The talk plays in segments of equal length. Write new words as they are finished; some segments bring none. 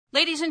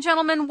Ladies and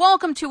gentlemen,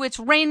 welcome to It's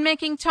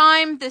Rainmaking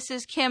Time. This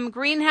is Kim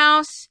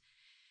Greenhouse.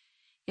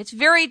 It's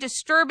very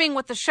disturbing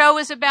what the show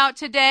is about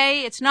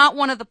today. It's not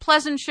one of the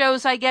pleasant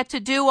shows I get to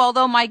do,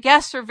 although my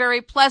guests are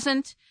very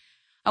pleasant.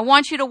 I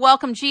want you to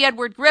welcome G.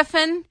 Edward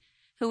Griffin,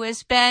 who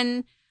has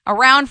been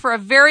around for a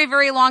very,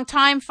 very long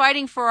time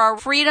fighting for our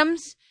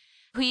freedoms.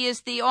 He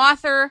is the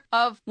author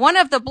of one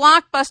of the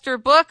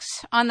blockbuster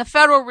books on the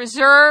Federal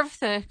Reserve,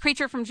 The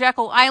Creature from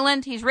Jekyll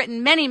Island. He's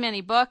written many,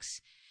 many books.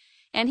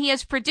 And he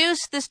has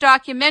produced this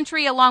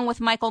documentary along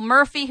with Michael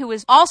Murphy, who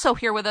is also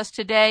here with us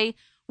today.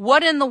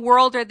 What in the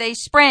world are they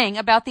spraying?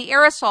 About the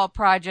aerosol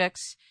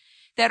projects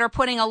that are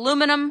putting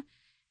aluminum,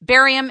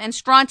 barium, and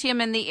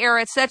strontium in the air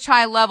at such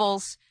high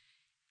levels.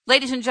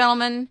 Ladies and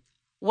gentlemen,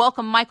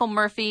 welcome Michael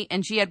Murphy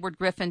and G. Edward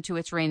Griffin to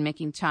It's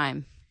Rainmaking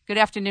Time. Good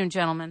afternoon,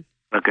 gentlemen.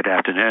 Well, good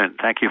afternoon.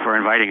 Thank you for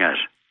inviting us.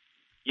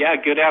 Yeah,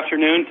 good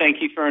afternoon.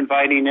 Thank you for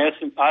inviting us,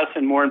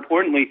 and more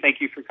importantly, thank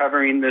you for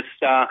covering this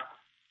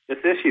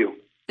issue.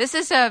 This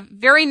is a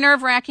very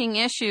nerve-wracking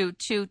issue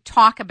to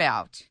talk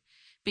about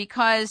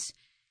because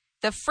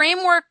the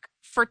framework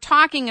for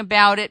talking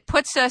about it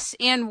puts us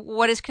in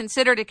what is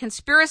considered a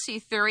conspiracy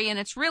theory, and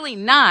it's really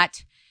not,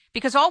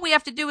 because all we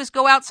have to do is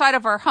go outside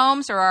of our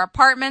homes or our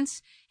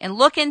apartments and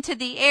look into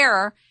the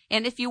air,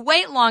 and if you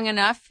wait long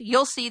enough,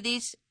 you'll see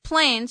these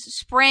planes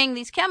spraying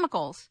these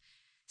chemicals.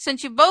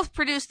 Since you both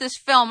produced this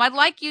film, I'd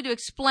like you to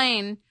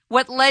explain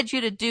what led you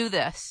to do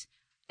this.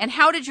 And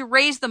how did you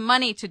raise the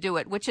money to do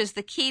it, which is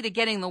the key to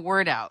getting the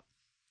word out?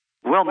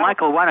 Well,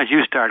 Michael, why don't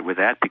you start with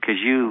that, because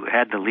you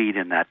had the lead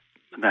in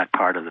that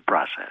part of the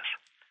process.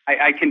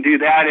 I can do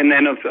that, and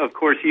then, of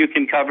course, you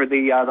can cover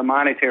the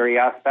monetary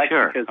aspect.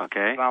 Sure, because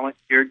okay. I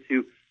volunteered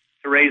to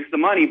raise the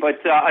money.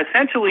 But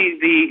essentially,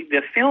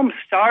 the film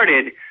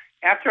started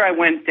after I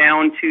went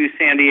down to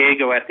San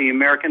Diego at the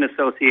American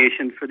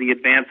Association for the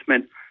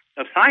Advancement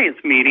of Science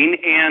meeting,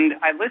 and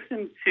I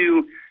listened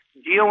to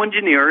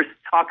geoengineers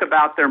talk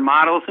about their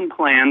models and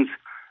plans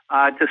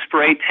to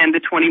spray 10 to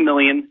 20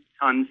 million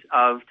tons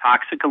of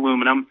toxic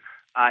aluminum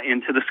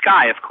into the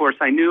sky. Of course,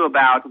 I knew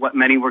about what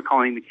many were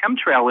calling the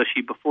chemtrail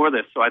issue before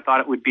this, so I thought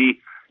it would be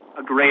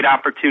a great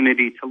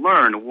opportunity to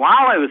learn.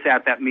 While I was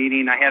at that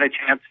meeting, I had a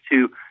chance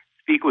to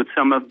speak with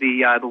some of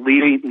the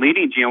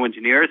leading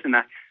geoengineers, and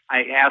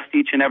I asked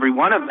each and every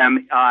one of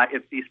them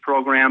if these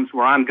programs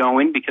were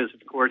ongoing, because,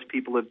 of course,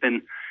 people have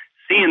been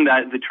seeing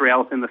the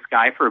trails in the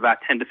sky for about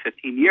 10 to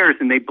 15 years,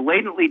 and they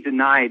blatantly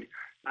denied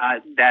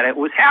that it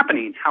was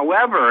happening.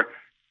 However,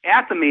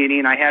 at the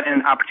meeting, I had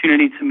an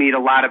opportunity to meet a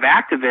lot of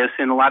activists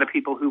and a lot of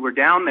people who were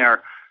down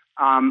there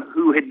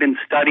who had been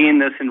studying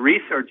this and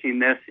researching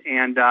this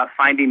and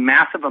finding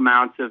massive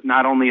amounts of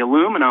not only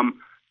aluminum,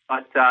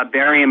 but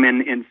barium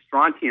and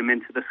strontium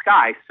into the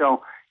sky.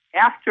 So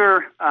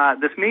after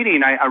this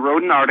meeting, I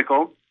wrote an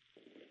article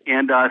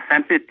and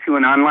sent it to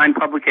an online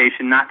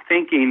publication, not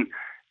thinking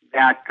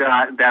that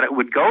it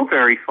would go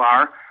very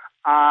far,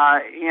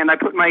 and I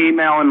put my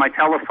email and my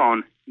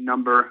telephone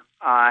number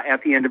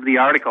at the end of the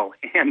article.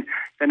 And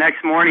the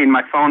next morning,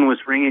 my phone was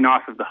ringing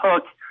off of the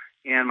hook,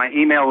 and my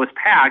email was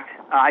packed.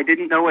 I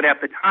didn't know it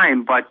at the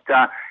time, but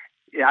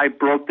I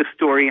broke the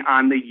story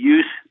on the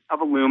use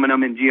of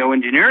aluminum in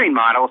geoengineering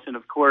models. And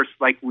of course,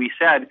 like we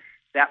said,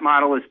 that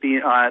metal is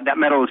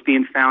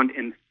being found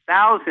in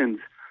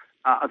thousands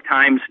of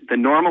times the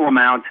normal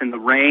amounts in the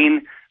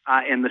rain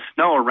and the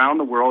snow around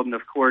the world. And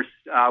of course,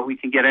 we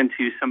can get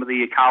into some of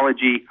the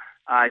ecology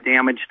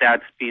damage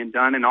that's being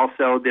done and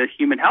also the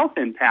human health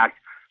impact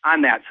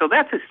on that. So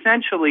that's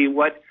essentially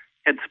what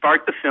had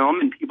sparked the film,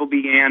 and people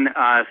began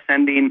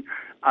sending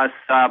us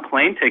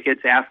plane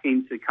tickets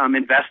asking to come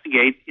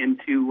investigate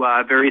into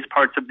various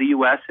parts of the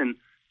U.S. and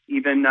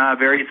even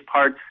various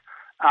parts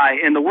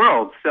in the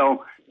world.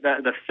 So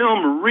the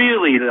film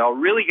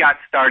really got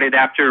started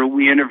after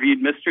we interviewed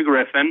Mr.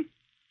 Griffin,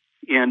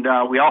 and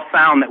we all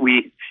found that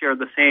we share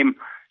the same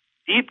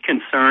deep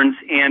concerns,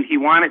 and he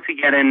wanted to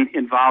get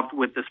involved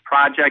with this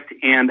project.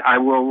 And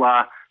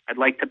I'd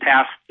like to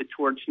pass the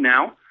torch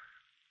now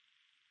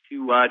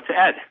to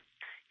Ed.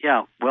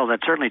 Yeah, well,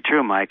 that's certainly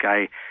true, Mike.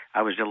 I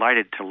was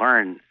delighted to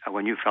learn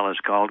when you fellows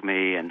called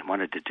me and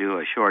wanted to do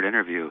a short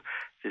interview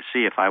to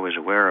see if I was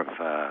aware of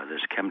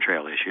this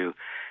chemtrail issue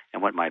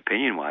and what my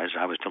opinion was.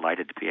 I was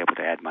delighted to be able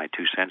to add my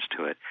 2 cents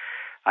to it.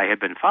 I had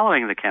been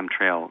following the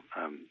chemtrail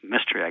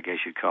mystery, I guess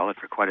you'd call it,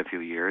 for quite a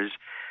few years.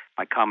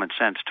 My common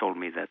sense told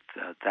me that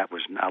that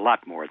was a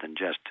lot more than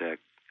just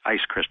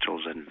ice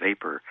crystals and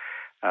vapor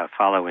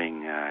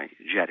following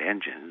jet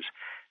engines.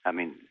 I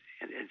mean,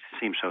 it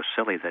seems so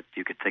silly that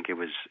you could think it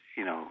was,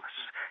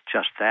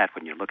 just that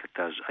when you look at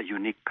those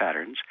unique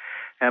patterns.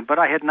 But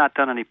I had not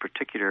done any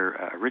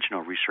particular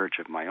original research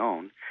of my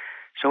own.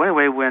 So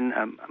anyway, when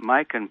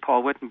Mike and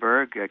Paul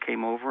Wittenberg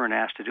came over and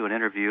asked to do an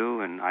interview,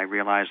 and I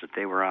realized that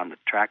they were on the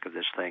track of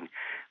this thing,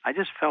 I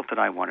just felt that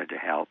I wanted to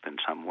help in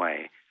some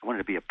way. I wanted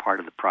to be a part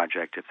of the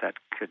project if that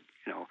could,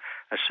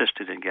 assist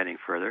it in getting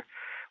further.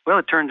 Well,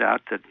 it turned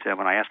out that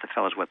when I asked the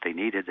fellows what they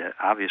needed,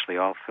 obviously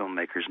all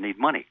filmmakers need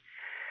money.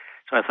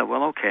 So I thought,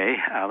 well, okay,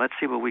 let's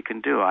see what we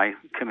can do. I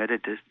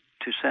committed to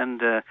to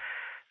send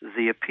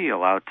the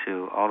appeal out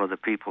to all of the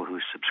people who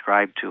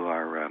subscribe to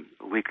our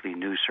weekly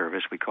news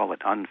service. We call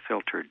it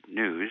Unfiltered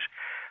News.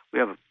 We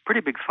have a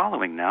pretty big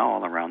following now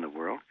all around the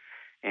world.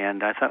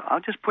 And I thought, I'll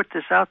just put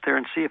this out there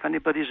and see if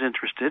anybody's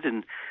interested.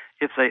 And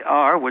if they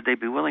are, would they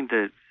be willing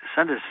to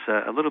send us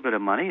a little bit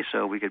of money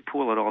so we could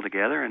pool it all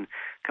together and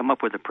come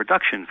up with a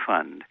production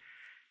fund?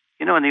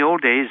 You know, in the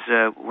old days,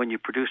 when you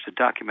produced a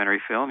documentary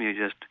film,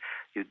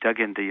 you dug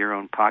into your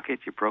own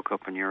pocket, you broke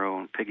open your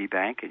own piggy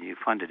bank, and you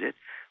funded it,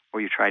 or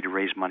you tried to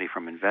raise money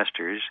from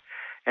investors.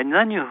 And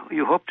then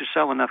you hope to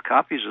sell enough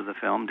copies of the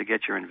film to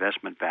get your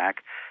investment back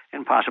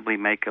and possibly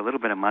make a little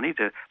bit of money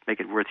to make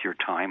it worth your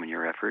time and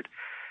your effort.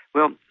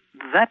 Well,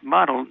 that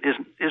model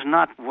is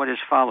not what is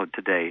followed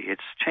today.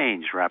 It's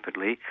changed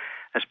rapidly,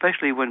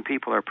 especially when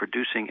people are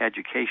producing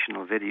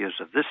educational videos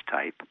of this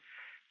type,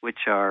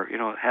 which are,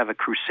 have a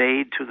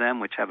crusade to them,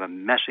 which have a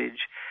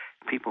message.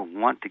 People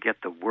want to get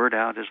the word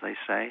out, as they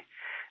say.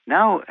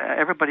 Now,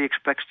 everybody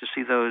expects to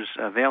see those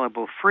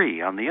available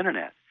free on the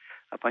Internet,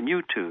 up on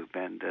YouTube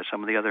and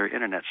some of the other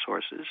Internet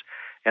sources.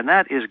 And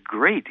that is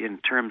great in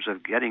terms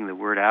of getting the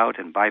word out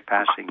and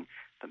bypassing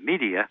the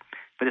media,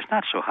 but it's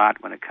not so hot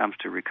when it comes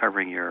to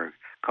recovering your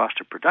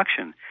cost of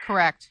production.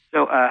 Correct.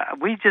 So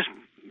we just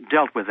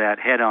dealt with that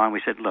head on.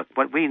 We said, look,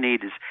 what we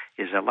need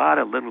is a lot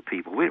of little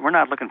people. We're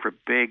not looking for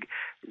big,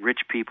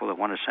 rich people that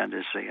want to send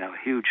us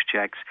huge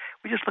checks.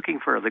 We're just looking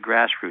for the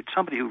grassroots,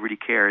 somebody who really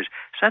cares.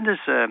 Send us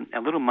a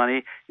little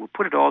money. We'll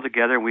put it all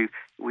together.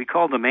 We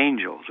call them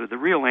angels, or the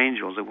real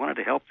angels that wanted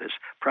to help this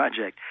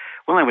project.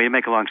 Well, anyway, to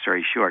make a long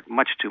story short,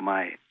 much to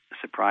my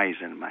surprise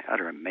and my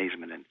utter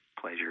amazement and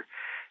pleasure,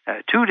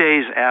 2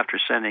 days after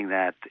sending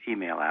that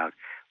email out,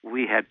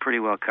 we had pretty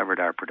well covered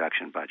our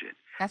production budget.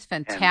 That's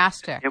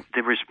fantastic.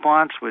 The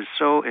response was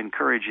so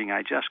encouraging,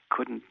 I just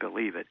couldn't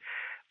believe it,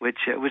 which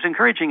was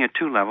encouraging at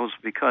two levels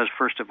because,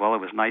 first of all,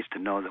 it was nice to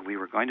know that we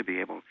were going to be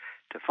able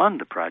to fund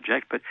the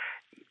project, but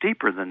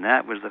deeper than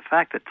that was the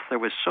fact that there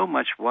was so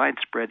much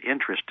widespread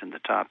interest in the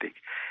topic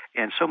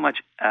and so much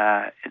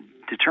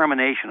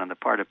determination on the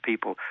part of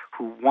people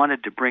who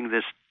wanted to bring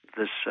this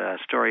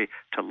story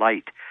to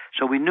light.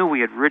 So we knew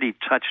we had really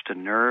touched a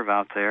nerve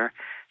out there.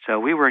 So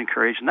we were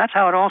encouraged, and that's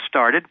how it all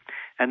started.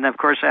 And, of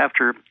course,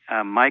 after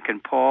Mike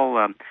and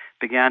Paul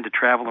began to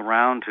travel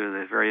around to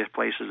the various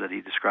places that he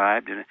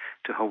described,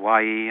 to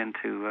Hawaii and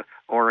to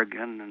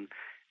Oregon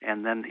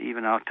and then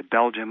even out to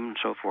Belgium and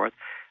so forth,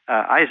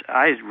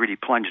 I really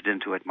plunged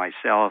into it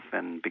myself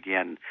and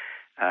began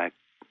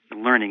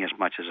learning as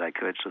much as I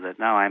could so that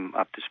now I'm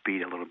up to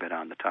speed a little bit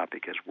on the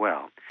topic as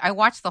well. I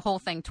watched the whole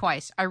thing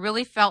twice. I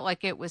really felt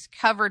like it was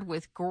covered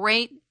with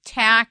great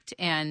tact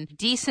and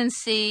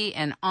decency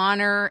and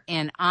honor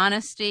and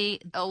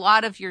honesty. A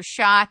lot of your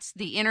shots,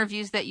 the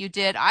interviews that you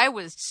did, I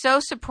was so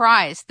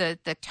surprised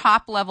that the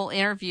top-level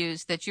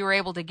interviews that you were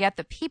able to get,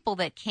 the people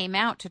that came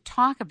out to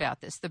talk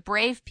about this, the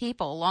brave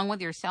people, along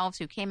with yourselves,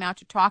 who came out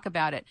to talk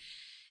about it.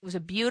 It was a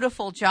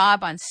beautiful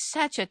job on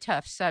such a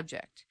tough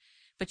subject.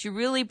 But you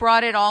really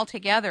brought it all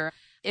together.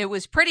 It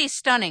was pretty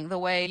stunning the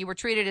way you were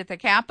treated at the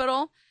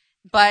Capitol.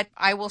 But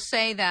I will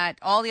say that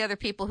all the other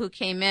people who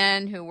came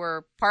in, who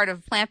were part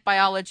of plant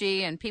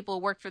biology and people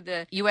who worked for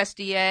the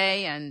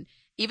USDA and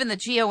even the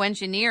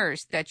geoengineers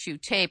that you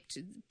taped,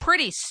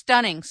 pretty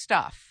stunning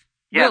stuff.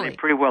 Yeah, really. They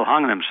pretty well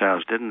hung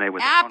themselves, didn't they,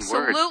 with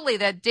Absolutely. one word?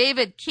 That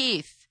David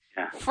Keith,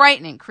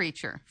 frightening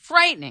creature.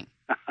 Frightening.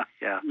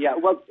 Yeah,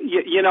 well,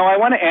 I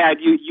want to add,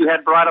 you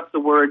had brought up the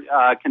word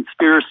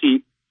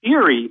conspiracy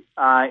theory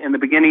in the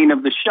beginning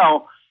of the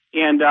show,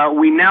 and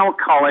we now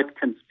call it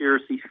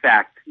conspiracy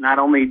fact. Not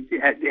only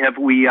have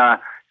we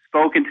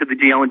spoken to the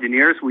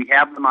geoengineers, we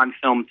have them on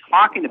film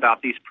talking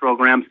about these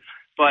programs,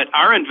 but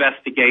our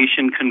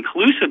investigation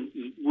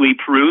conclusively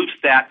proves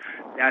that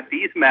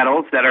these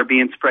metals that are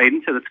being sprayed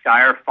into the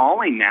sky are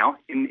falling now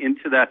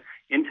into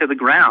the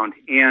ground.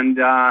 And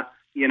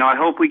I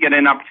hope we get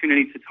an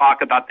opportunity to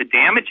talk about the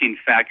damaging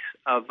effects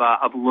of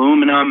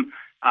aluminum,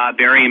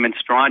 barium, and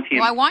strontium.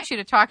 Well, I want you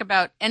to talk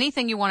about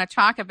anything you want to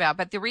talk about,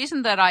 but the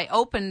reason that I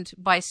opened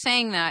by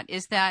saying that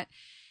is that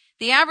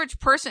the average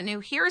person who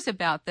hears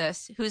about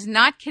this, who's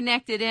not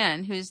connected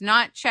in, who's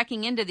not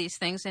checking into these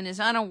things and is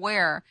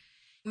unaware,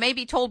 may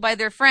be told by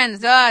their friends,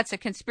 it's a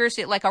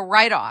conspiracy, like a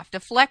write-off,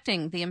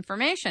 deflecting the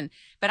information.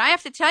 But I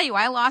have to tell you,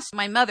 I lost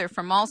my mother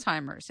from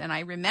Alzheimer's, and I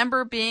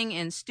remember being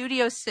in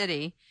Studio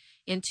City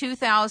in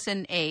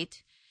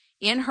 2008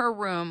 in her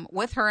room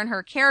with her and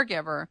her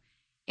caregiver,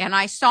 and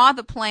I saw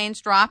the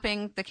planes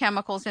dropping the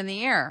chemicals in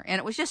the air, and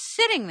it was just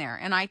sitting there.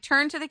 And I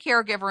turned to the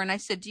caregiver and I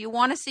said, do you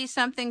want to see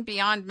something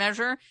beyond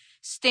measure?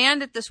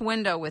 Stand at this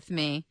window with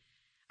me.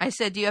 I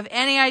said, do you have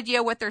any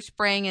idea what they're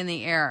spraying in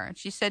the air? And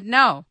she said,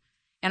 no.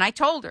 And I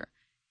told her.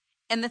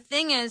 And the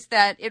thing is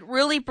that it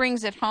really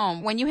brings it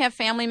home. When you have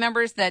family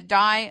members that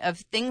die of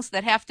things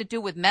that have to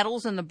do with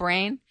metals in the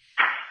brain,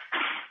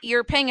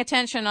 you're paying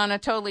attention on a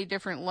totally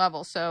different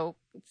level. So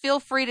feel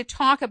free to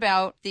talk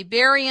about the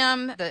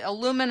barium, the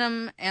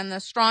aluminum, and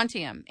the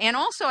strontium, and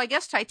also, I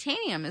guess,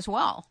 titanium as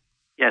well.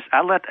 Yes,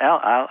 I'll let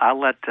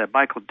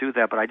Michael do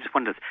that, but I just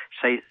wanted to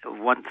say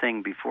one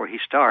thing before he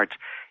starts,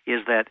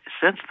 is that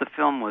since the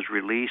film was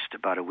released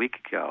about a week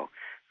ago,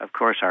 of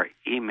course, our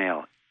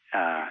email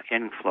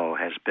inflow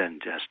has been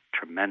just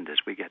tremendous.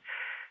 We get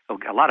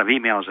a lot of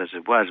emails as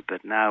it was,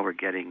 but now we're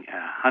getting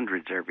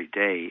hundreds every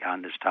day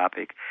on this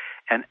topic.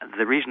 And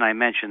the reason I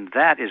mentioned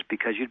that is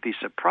because you'd be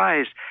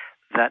surprised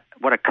that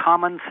what a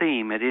common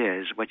theme it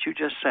is, what you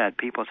just said.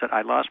 People said,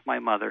 I lost my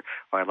mother,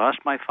 or I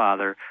lost my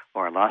father,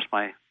 or I lost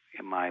my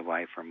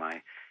wife, or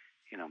my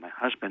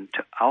husband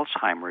to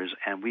Alzheimer's,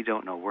 and we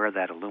don't know where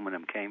that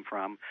aluminum came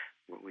from.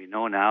 We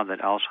know now that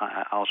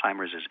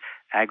Alzheimer's is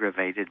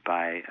aggravated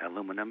by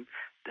aluminum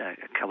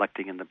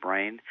collecting in the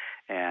brain,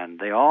 and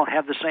they all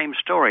have the same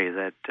story.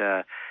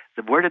 That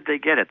where did they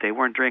get it? They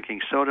weren't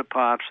drinking soda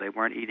pops. They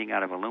weren't eating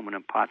out of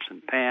aluminum pots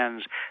and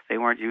pans. They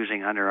weren't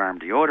using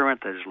underarm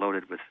deodorant that is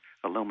loaded with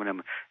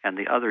aluminum and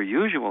the other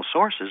usual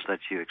sources that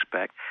you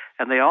expect.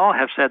 And they all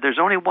have said there's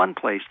only one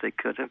place they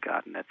could have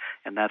gotten it,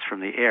 and that's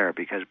from the air,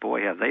 because,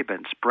 boy, have they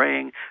been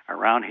spraying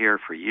around here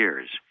for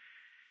years.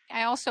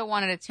 I also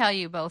wanted to tell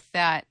you both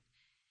that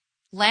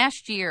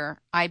last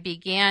year I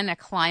began a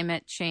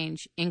climate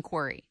change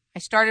inquiry. I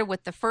started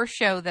with the first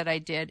show that I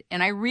did,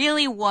 and I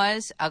really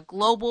was a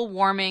global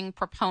warming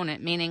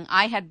proponent, meaning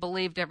I had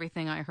believed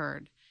everything I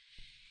heard.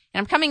 And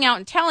I'm coming out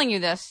and telling you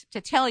this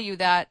to tell you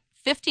that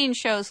 15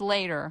 shows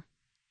later,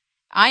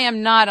 I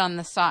am not on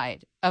the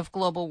side of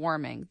global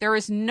warming. There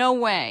is no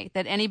way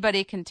that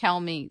anybody can tell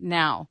me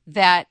now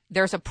that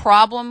there's a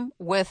problem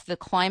with the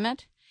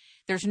climate.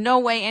 There's no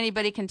way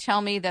anybody can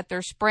tell me that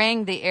they're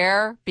spraying the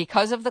air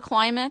because of the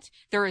climate.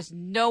 There is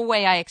no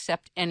way I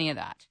accept any of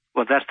that.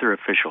 Well, that's their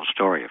official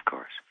story, of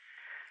course.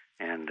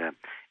 And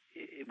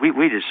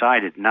we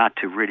decided not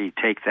to really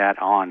take that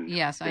on.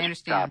 Yes, I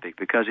understand. Topic,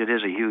 because it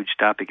is a huge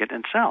topic in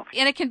itself.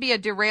 And it can be a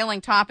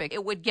derailing topic.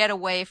 It would get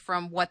away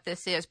from what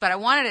this is. But I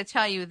wanted to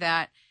tell you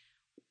that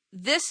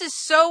this is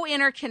so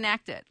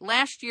interconnected.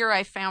 Last year,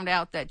 I found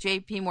out that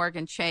J.P.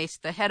 Morgan Chase,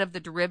 the head of the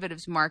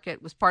derivatives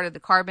market, was part of the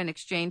carbon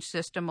exchange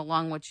system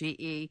along with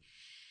GE.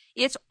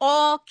 It's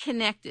all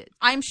connected.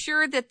 I'm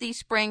sure that these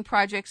spraying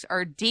projects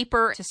are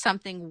deeper to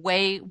something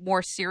way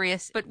more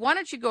serious. But why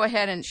don't you go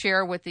ahead and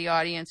share with the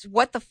audience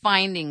what the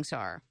findings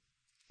are?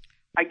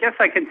 I guess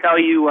I can tell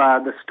you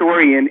the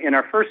story. In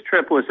our first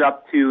trip was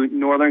up to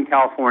Northern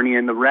California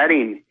in the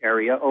Redding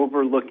area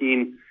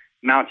overlooking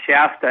Mount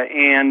Shasta.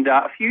 And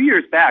a few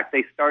years back,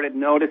 they started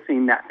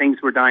noticing that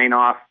things were dying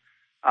off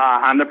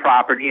on the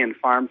property and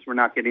farms were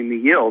not getting the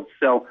yield.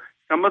 So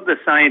some of the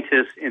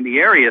scientists in the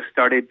area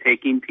started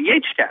taking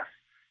pH tests.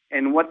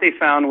 And what they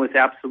found was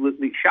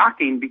absolutely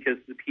shocking, because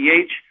the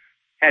pH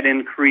had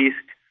increased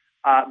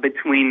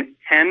between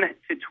 10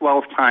 to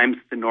 12 times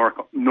the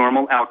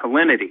normal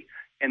alkalinity.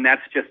 And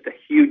that's just a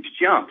huge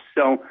jump.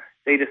 So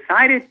they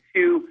decided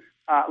to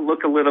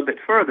look a little bit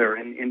further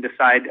and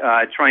decide,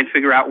 try and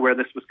figure out where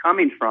this was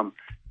coming from.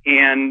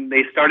 And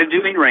they started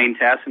doing rain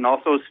tests and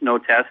also snow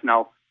tests. And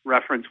I'll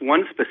reference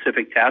one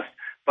specific test.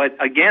 But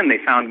again, they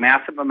found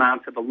massive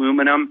amounts of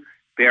aluminum,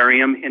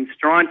 barium, and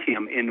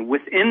strontium. And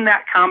within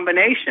that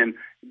combination,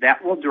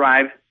 that will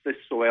drive the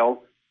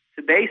soil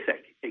to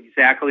basic.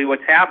 Exactly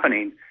what's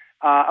happening.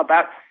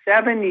 About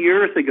 7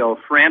 years ago,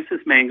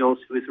 Francis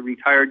Mangels, who is a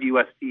retired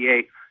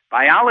USDA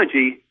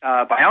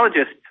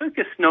biologist, took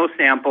a snow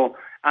sample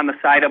on the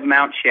side of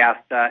Mount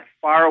Shasta,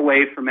 far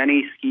away from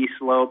any ski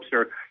slopes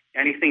or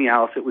anything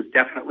else. It was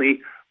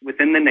definitely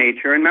within the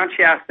nature. And Mount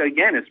Shasta,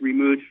 again, is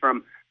removed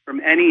from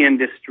any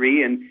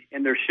industry, and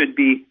there should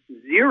be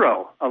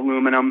zero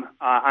aluminum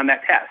on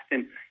that test.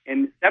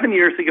 And 7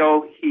 years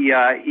ago, he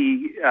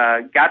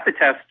got the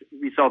test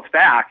results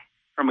back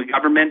from a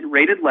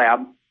government-rated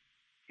lab,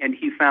 and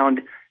he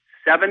found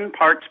 7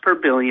 parts per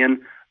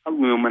billion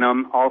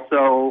aluminum,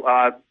 also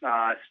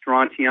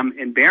strontium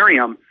and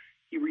barium.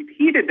 He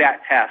repeated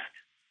that test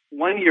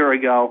 1 year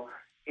ago,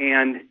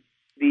 and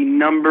the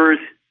numbers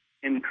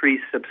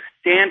increased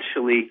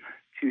substantially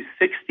to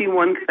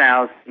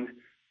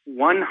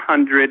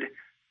 61,100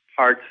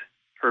 parts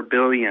per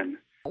billion.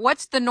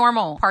 What's the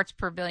normal parts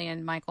per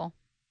billion, Michael?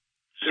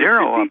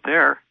 Zero up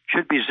there.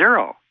 Should be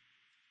zero.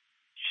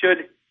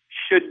 Should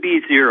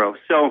be zero.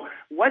 So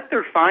what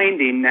they're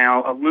finding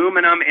now,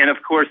 aluminum and,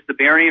 of course, the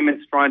barium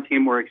and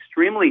strontium were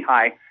extremely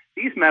high.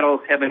 These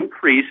metals have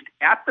increased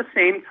at the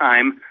same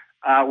time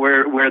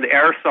where the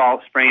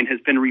aerosol spraying has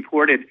been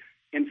reported,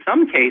 in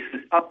some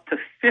cases, up to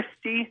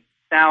 50,000%.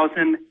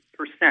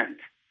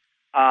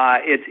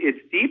 It's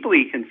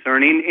deeply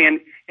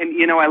concerning.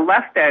 And I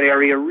left that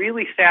area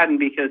really saddened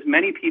because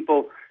many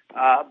people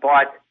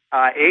bought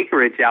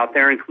acreage out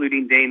there,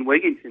 including Dane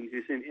Wigington,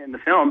 who's in the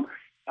film,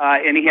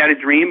 and he had a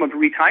dream of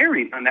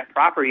retiring on that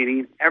property,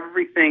 and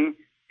everything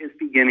is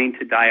beginning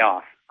to die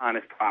off on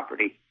his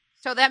property.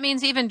 So that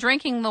means even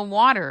drinking the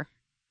water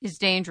is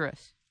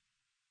dangerous.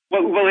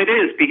 Well, it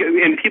is,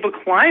 and people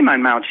climb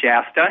on Mount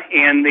Shasta,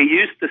 and they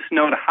use the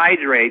snow to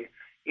hydrate,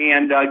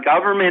 and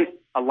government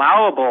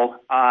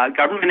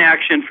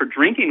action for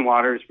drinking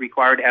water is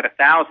required at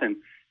 1,000.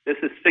 This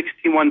is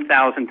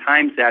 61,000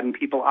 times that, and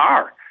people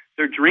are.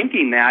 They're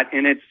drinking that,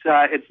 and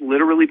it's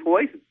literally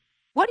poison.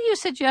 What do you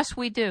suggest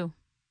we do?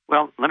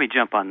 Well, let me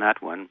jump on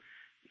that one.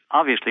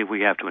 Obviously,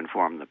 we have to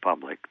inform the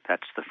public.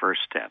 That's the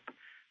first step,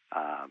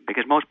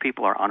 because most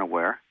people are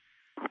unaware,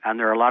 and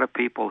there are a lot of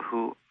people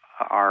who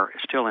are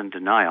still in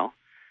denial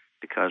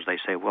because they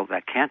say, well,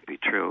 that can't be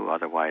true,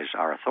 otherwise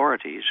our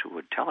authorities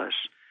would tell us,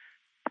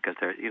 because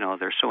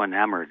they're so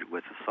enamored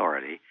with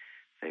authority.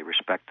 They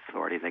respect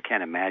authority. They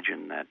can't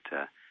imagine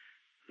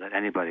that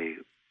anybody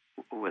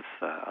with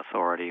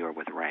authority or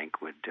with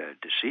rank would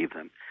deceive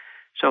them.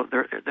 So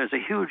there's a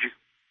huge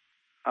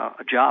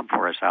job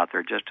for us out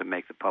there just to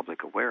make the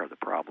public aware of the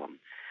problem.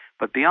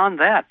 But beyond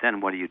that, then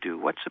what do you do?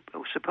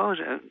 Suppose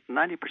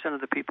 90%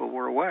 of the people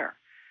were aware.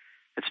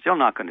 It's still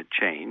not going to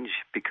change,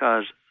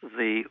 because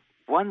the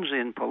ones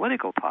in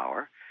political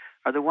power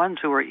are the ones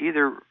who are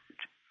either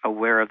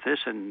aware of this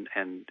and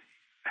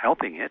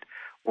helping it,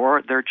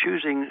 or they're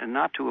choosing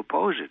not to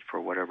oppose it for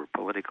whatever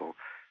political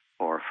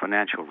or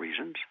financial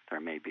reasons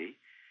there may be.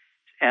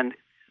 And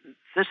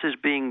this is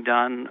being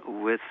done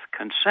with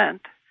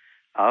consent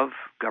of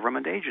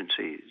government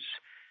agencies.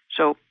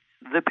 So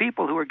the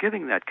people who are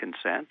giving that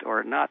consent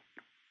or not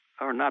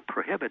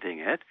prohibiting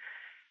it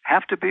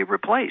have to be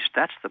replaced.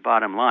 That's the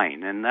bottom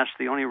line, and that's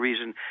the only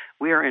reason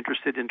we are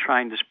interested in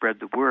trying to spread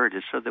the word,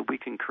 is so that we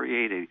can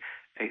create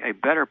a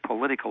better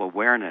political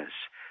awareness,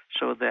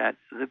 so that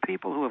the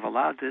people who have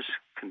allowed this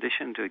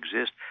condition to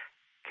exist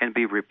can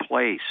be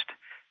replaced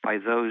by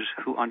those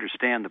who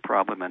understand the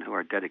problem and who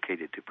are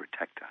dedicated to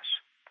protect us.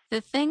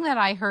 The thing that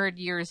I heard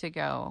years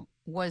ago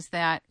was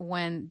that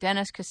when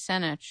Dennis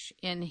Kucinich,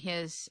 in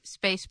his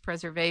space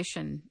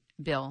preservation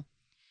bill,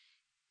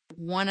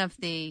 one of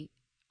the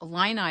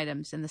line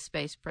items in the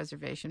space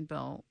preservation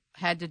bill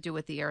had to do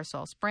with the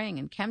aerosol spraying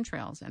and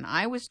chemtrails, and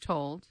I was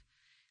told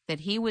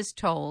that he was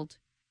told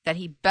that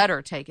he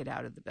better take it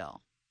out of the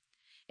bill.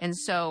 And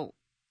so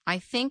I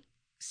think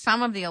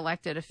some of the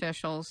elected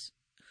officials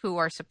who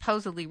are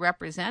supposedly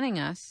representing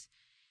us,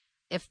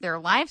 if their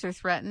lives are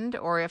threatened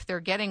or if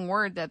they're getting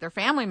word that their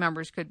family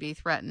members could be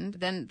threatened,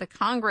 then the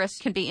Congress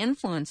can be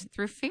influenced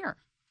through fear.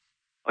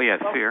 Oh, yeah,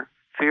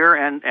 fear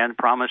and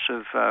promise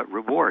of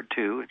reward,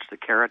 too. It's the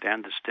carrot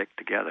and the stick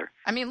together.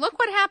 I mean, look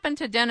what happened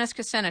to Dennis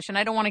Kucinich, and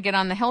I don't want to get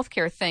on the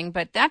healthcare thing,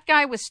 but that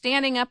guy was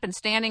standing up and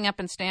standing up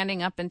and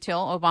standing up until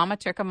Obama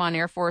took him on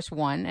Air Force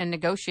One and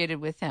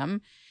negotiated with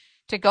him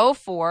to go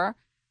for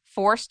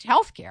forced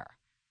healthcare.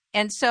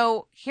 And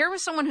so here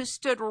was someone who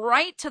stood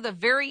right to the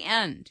very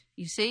end,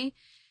 you see?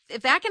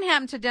 If that can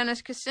happen to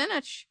Dennis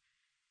Kucinich,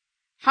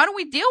 how do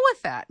we deal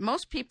with that?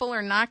 Most people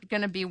are not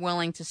going to be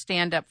willing to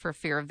stand up for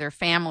fear of their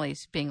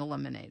families being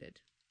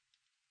eliminated.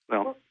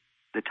 Well,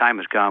 the time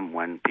has come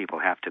when people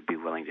have to be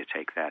willing to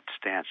take that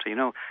stance.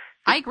 So,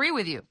 I agree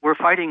with you. We're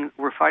fighting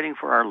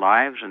for our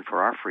lives and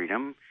for our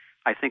freedom.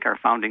 I think our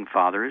founding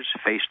fathers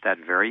faced that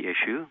very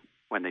issue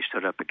when they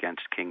stood up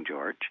against King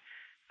George.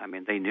 I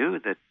mean, they knew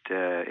that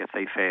if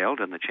they failed,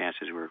 and the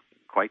chances were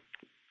quite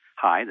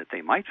high that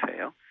they might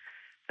fail,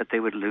 that they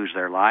would lose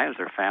their lives,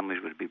 their families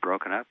would be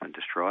broken up and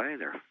destroyed,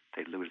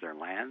 they'd lose their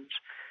lands,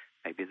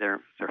 maybe their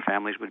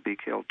families would be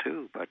killed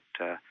too. But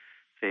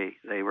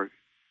they were,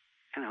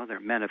 they're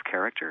men of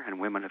character and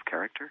women of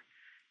character,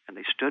 and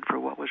they stood for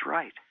what was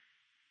right.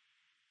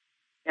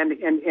 And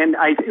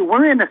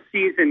we're in a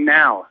season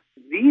now.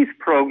 These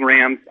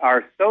programs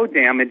are so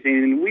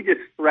damaging, and we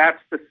just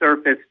scratched the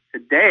surface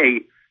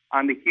today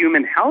on the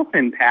human health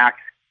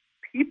impacts.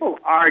 People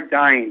are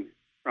dying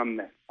from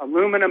this.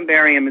 Aluminum,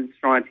 barium, and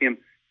strontium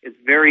is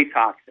very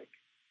toxic.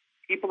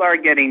 People are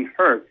getting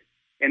hurt.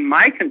 And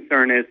my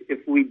concern is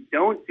if we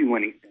don't do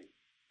anything,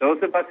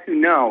 those of us who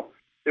know,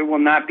 there will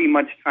not be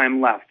much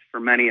time left for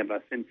many of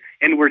us. And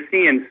we're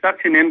seeing such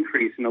an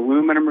increase in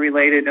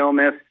aluminum-related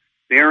illness.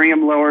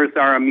 Barium lowers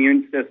our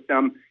immune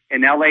system.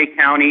 In L.A.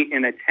 County,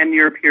 in a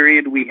 10-year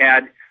period, we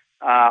had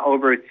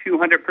over a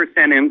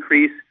 200%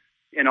 increase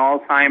in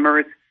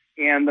Alzheimer's.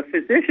 And the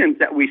physicians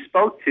that we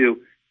spoke to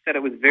said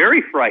it was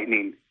very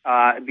frightening,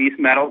 these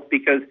metals,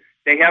 because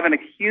they have an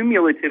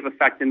accumulative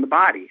effect in the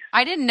body.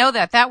 I didn't know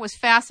that. That was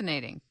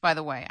fascinating, by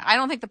the way. I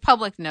don't think the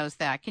public knows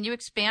that. Can you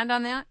expand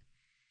on that?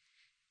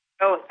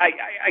 Oh,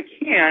 I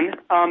can.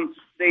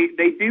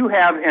 They do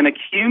have an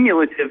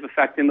accumulative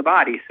effect in the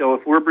body. So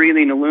if we're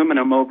breathing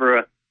aluminum over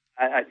a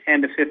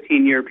 10 to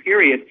 15-year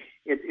period,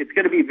 it's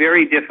going to be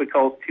very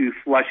difficult to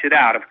flush it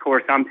out. Of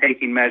course, I'm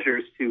taking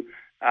measures to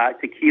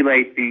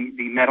chelate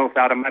the metals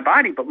out of my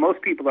body, but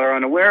most people are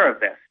unaware of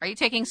this. Are you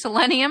taking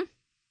selenium?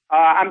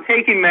 I'm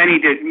taking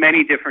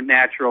many different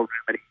natural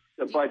remedies.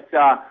 But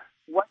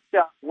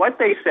what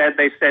they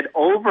said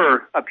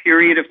over a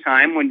period of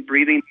time when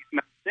breathing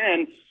these metals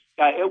in,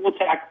 it will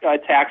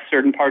attack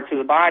certain parts of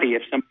the body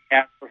if somebody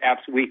has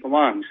perhaps weak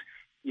lungs.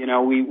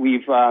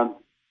 We've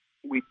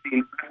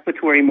seen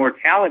respiratory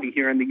mortality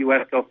here in the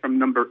U.S. go from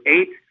number 8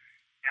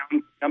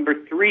 down to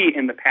number 3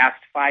 in the past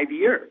 5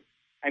 years.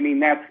 I mean,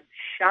 that's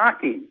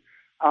shocking.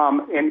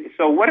 And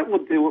so what it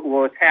will do, it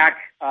will attack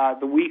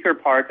the weaker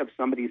part of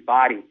somebody's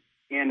body.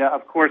 And,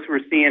 of course,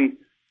 we're seeing,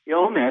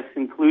 illness,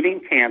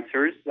 including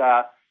cancers.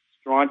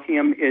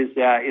 Strontium is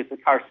a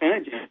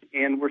carcinogen,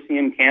 and we're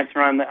seeing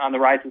cancer on the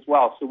rise as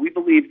well. So we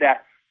believe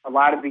that a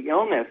lot of the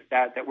illness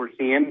that we're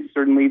seeing,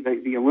 certainly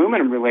the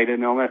aluminum-related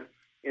illness,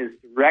 is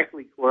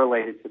directly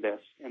correlated to this.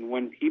 And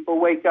when people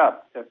wake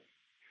up to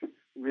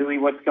really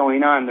what's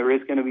going on, there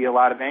is going to be a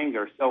lot of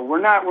anger. So we're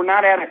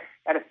not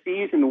at a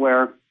season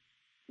where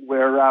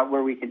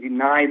we can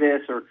deny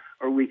this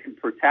or we can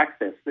protect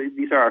this.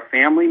 These are our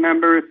family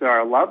members, they're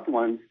our loved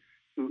ones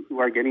who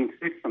are getting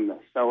sick from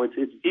this. So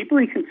it's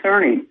deeply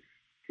concerning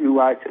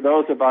to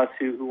those of us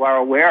who are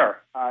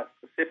aware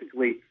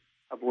specifically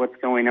of what's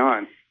going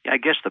on. Yeah, I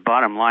guess the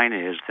bottom line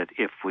is that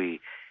if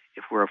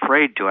we're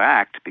afraid to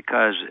act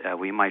because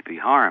we might be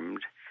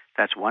harmed,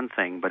 that's one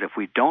thing. But if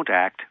we don't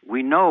act,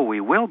 we know we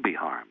will be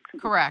harmed.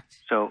 Correct.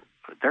 So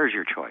there's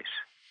your choice.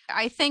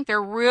 I think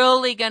they're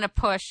really going to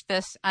push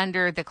this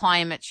under the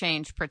climate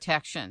change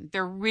protection.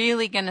 They're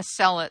really going to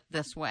sell it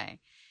this way.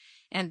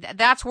 And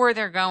that's where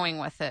they're going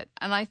with it.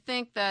 And I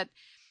think that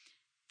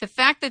the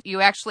fact that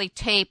you actually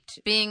taped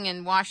being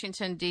in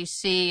Washington,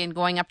 D.C. and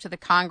going up to the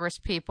Congress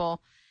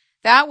people,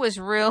 that was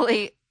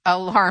really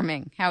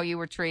alarming how you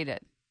were treated.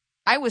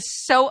 I was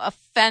so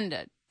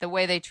offended the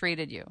way they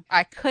treated you.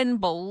 I couldn't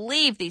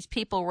believe these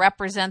people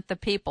represent the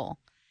people.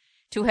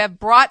 To have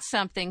brought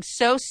something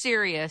so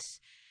serious,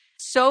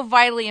 so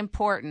vitally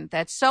important,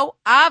 that's so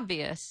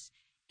obvious,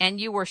 and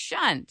you were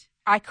shunned.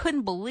 I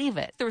couldn't believe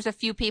it. There was a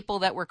few people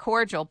that were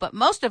cordial, but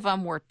most of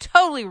them were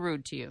totally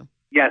rude to you.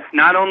 Yes,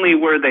 not only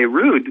were they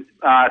rude,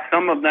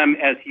 some of them,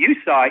 as you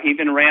saw,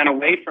 even ran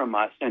away from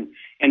us and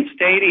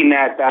stating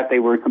that they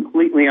were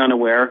completely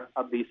unaware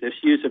of these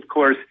issues. Of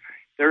course,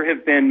 there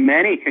have been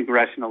many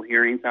congressional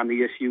hearings on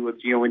the issue of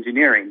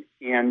geoengineering,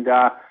 and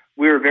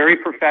we were very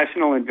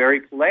professional and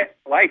very polite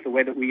the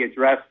way that we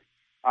addressed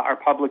our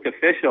public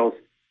officials.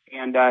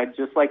 And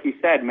just like you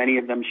said, many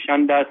of them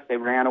shunned us. They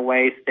ran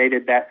away,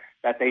 stated that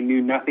they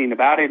knew nothing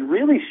about it, and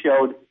really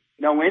showed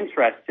no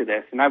interest to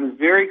this. And I was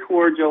very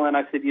cordial, and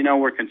I said,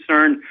 we're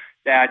concerned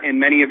that, and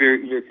many of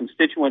your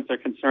constituents are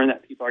concerned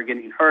that people are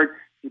getting hurt,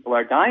 people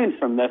are dying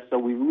from this, so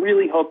we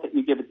really hope that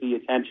you give it the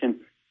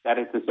attention that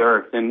it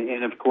deserves.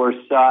 And of course,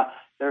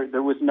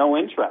 there was no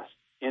interest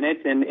in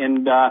it.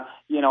 And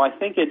I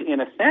think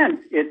in a sense,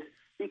 it's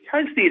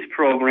because these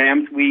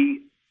programs,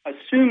 we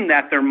assume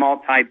that they're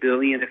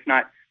multi-billion, if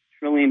not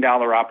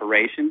trillion-dollar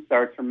operations. There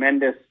are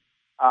tremendous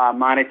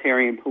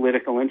monetary and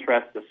political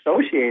interests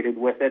associated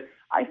with it.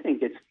 I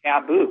think it's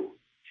taboo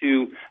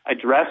to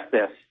address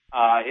this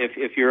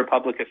if you're a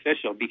public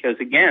official because,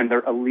 again,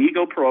 they're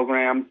illegal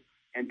programs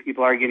and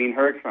people are getting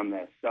hurt from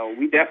this. So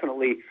we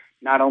definitely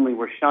not only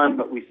were shunned,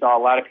 but we saw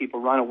a lot of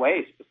people run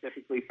away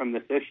specifically from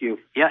this issue.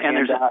 Yeah,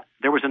 and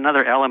there was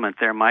another element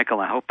there, Michael.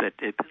 I hope that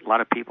a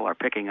lot of people are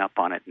picking up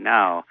on it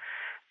now,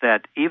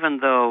 that even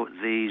though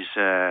these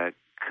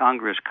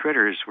Congress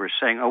critters were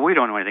saying, we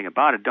don't know anything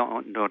about it,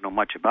 don't know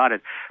much about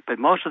it, but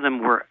most of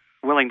them were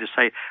willing to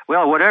say,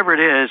 well, whatever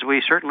it is,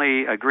 we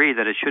certainly agree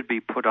that it should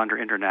be put under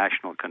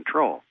international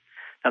control.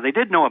 Now, they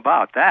did know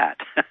about that,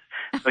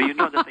 so you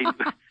know that they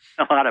knew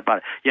a lot about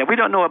it. Yeah, we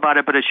don't know about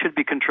it, but it should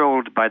be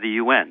controlled by the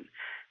UN,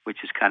 which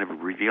is kind of a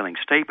revealing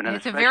statement. And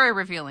it's a very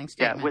revealing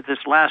statement. Yeah, with this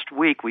last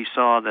week, we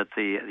saw that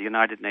the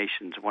United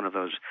Nations, one of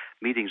those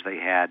meetings they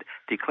had,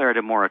 declared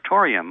a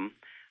moratorium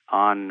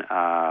on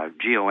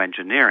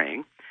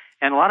geoengineering,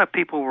 and a lot of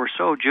people were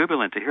so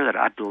jubilant to hear that.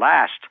 At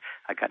last,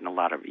 I gotten a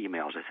lot of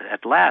emails. I said,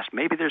 at last,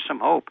 maybe there's some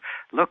hope.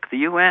 Look, the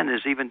UN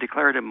has even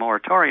declared a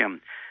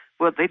moratorium.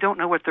 Well, they don't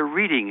know what they're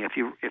reading. If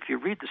you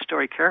read the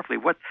story carefully,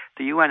 what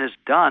the UN has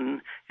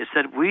done is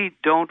said we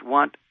don't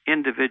want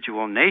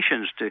individual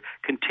nations to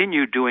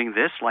continue doing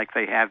this like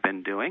they have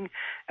been doing.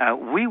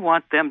 We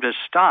want them to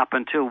stop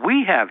until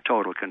we have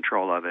total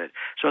control of it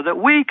so that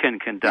we can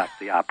conduct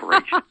the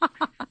operation.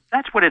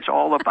 That's what it's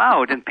all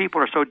about, and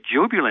people are so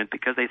jubilant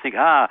because they think,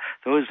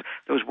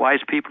 those wise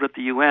people at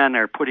the UN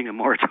are putting a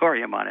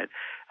moratorium on it.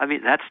 I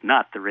mean, that's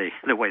not the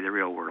way the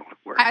real world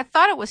works. I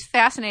thought it was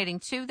fascinating,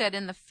 too, that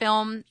in the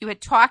film you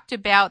had talked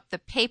about the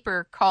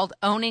paper called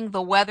Owning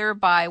the Weather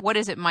by, what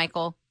is it,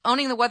 Michael?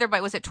 Owning the Weather by,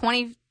 was it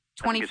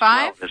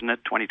 2025? Isn't it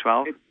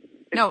 2012?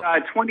 No,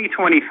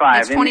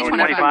 2025. It's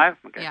 2025.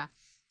 Okay. Yeah.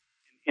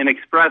 In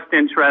expressed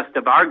interest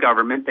of our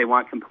government, they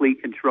want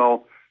complete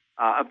control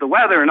of the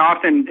weather. And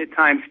often at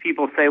times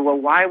people say, well,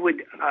 why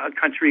would a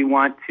country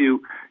want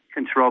to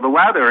control the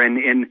weather?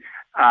 And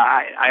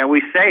I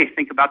always say,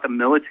 think about the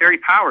military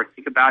power.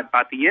 Think about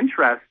the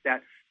interest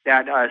that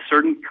a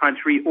certain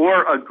country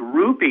or a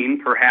grouping,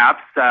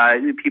 perhaps,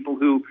 people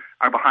who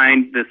are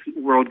behind this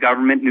world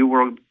government, New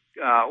World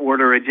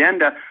Order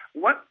agenda.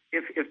 What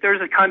if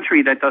there's a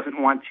country that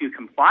doesn't want to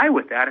comply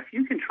with that? If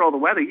you control the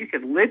weather, you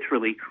could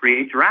literally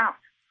create drought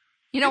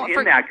in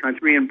that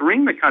country and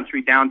bring the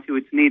country down to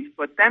its needs.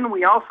 But then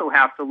we also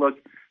have to look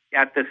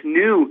at this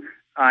new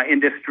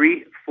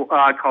industry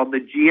called the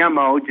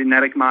GMO,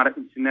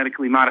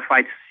 genetically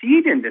modified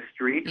seed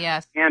industry.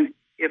 Yes. And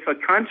if a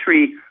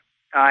country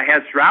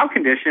has drought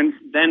conditions,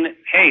 then,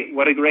 hey,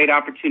 what a great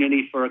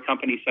opportunity for a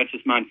company such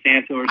as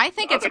Monsanto. I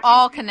think it's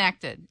all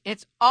connected.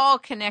 It's all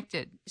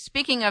connected.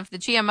 Speaking of the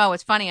GMO,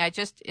 it's funny, I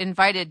just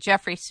invited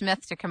Jeffrey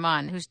Smith to come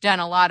on, who's done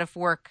a lot of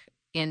work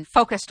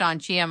focused on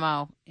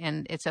GMO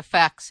and its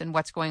effects and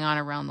what's going on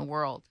around the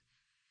world.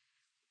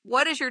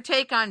 What is your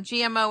take on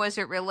GMO as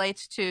it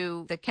relates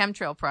to the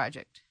chemtrail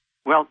project?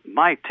 Well,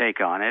 my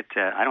take on it,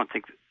 I don't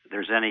think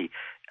there's any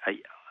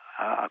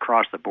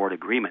across-the-board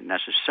agreement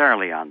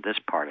necessarily on this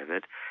part of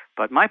it,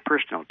 but my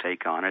personal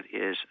take on it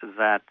is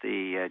that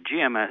the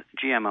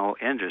GMO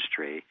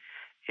industry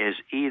is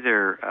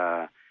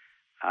either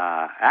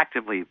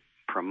actively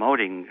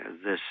promoting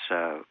this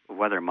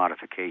weather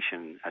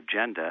modification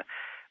agenda,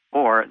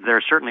 or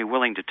they're certainly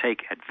willing to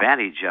take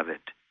advantage of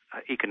it,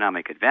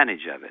 economic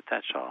advantage of it,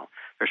 that's all.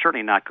 They're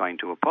certainly not going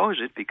to oppose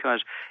it,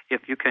 because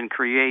if you can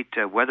create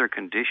weather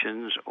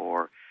conditions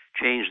or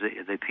change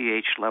the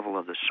pH level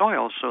of the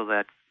soil so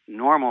that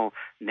normal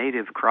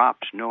native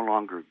crops no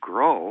longer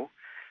grow,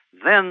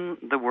 then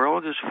the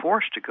world is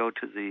forced to go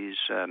to these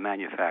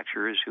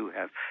manufacturers who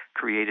have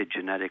created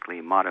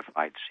genetically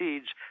modified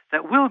seeds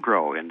that will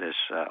grow in this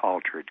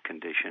altered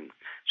condition.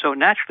 So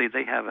naturally,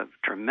 they have a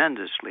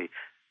tremendously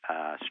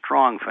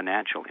strong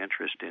financial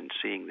interest in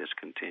seeing this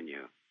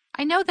continue.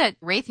 I know that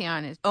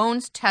Raytheon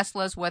owns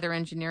Tesla's weather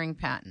engineering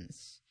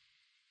patents.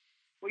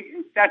 Well,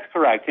 that's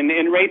correct. And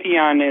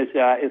Raytheon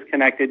is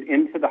connected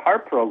into the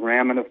HARP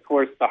program. And, of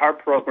course, the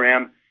HARP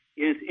program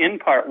is in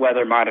part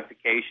weather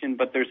modification,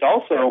 but there's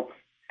also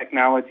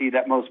technology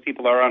that most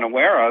people are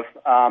unaware of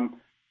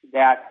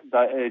that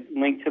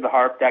linked to the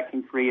HARP that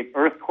can create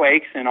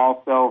earthquakes and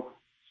also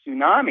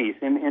tsunamis.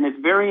 And it's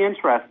very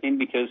interesting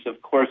because,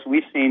 of course,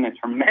 we've seen a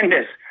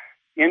tremendous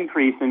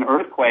increase in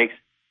earthquakes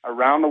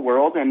around the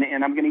world. And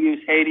I'm going to use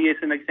Haiti as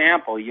an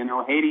example. You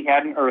know, Haiti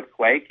had an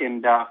earthquake,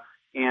 and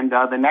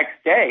the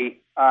next day,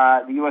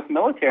 the U.S.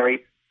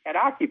 military had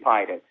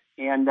occupied it.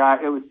 And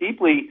it was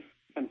deeply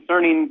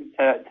concerning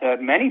to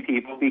many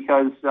people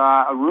because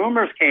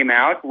rumors came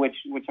out, which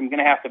I'm going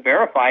to have to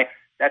verify,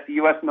 that the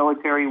U.S.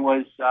 military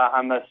was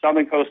on the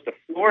southern coast of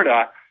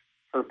Florida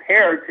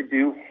prepared to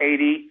do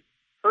Haiti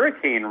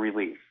hurricane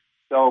relief.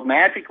 So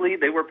magically,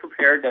 they were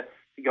prepared to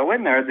go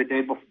in there the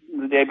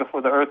day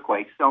before the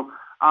earthquake. So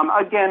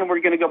again, we're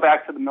going to go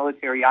back to the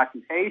military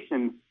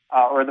occupation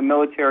or the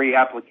military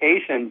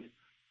applications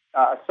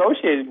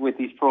associated with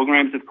these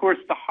programs. Of course,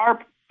 the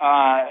HARP,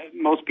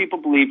 most people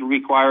believe,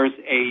 requires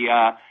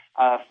a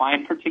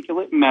fine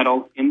particulate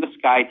metal in the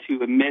sky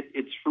to emit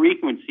its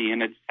frequency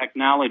and its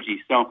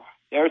technology. So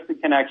there's the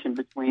connection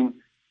between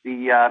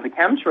the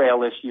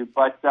chemtrail issue.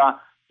 But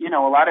you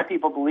know, a lot of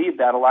people believe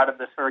that a lot of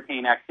this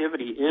hurricane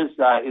activity is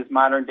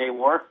modern day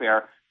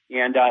warfare,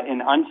 and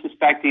an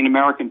unsuspecting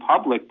American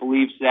public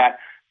believes that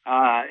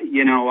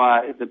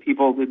the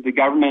people, the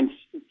governments,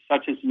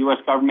 such as the U.S.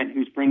 government,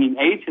 who's bringing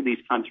aid to these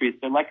countries,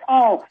 they're like,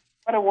 oh,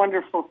 what a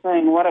wonderful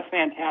thing, what a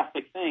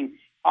fantastic thing.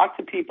 Talk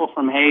to people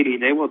from Haiti;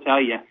 they will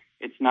tell you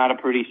it's not a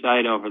pretty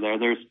sight over there.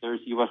 There's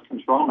U.S.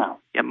 control now.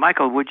 Yeah,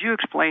 Michael, would you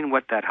explain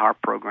what that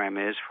HARP program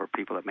is for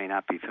people that may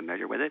not be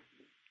familiar with it?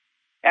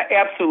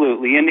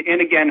 Absolutely, and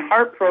again,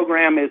 HARP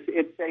program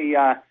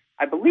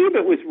I believe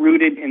it was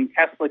rooted in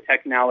Tesla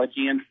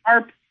technology, and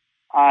HARP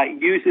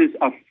uses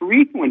a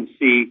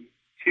frequency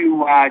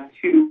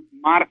to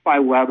modify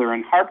weather,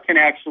 and HARP can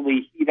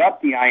actually heat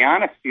up the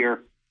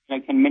ionosphere,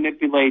 and it can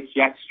manipulate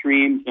jet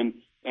streams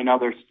and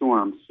other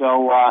storms.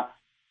 So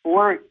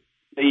for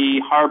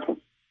the HARP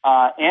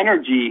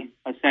energy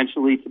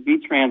essentially to be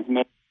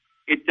transmitted,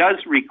 it does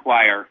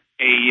require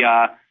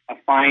a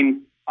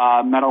fine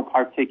metal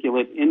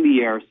particulate in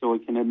the air so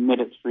it can emit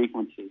its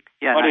frequency.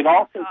 Yeah, but it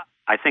also...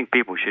 I think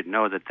people should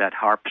know that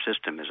HARP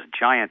system is a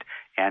giant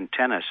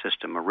antenna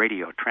system, a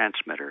radio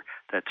transmitter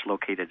that's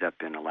located up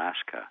in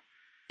Alaska.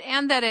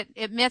 And that it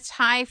emits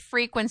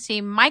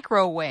high-frequency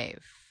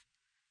microwave.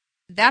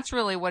 That's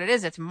really what it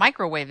is. It's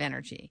microwave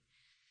energy.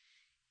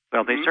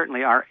 Well, they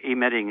certainly are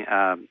emitting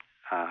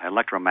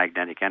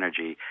electromagnetic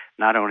energy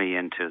not only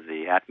into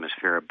the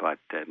atmosphere, but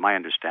my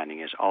understanding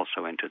is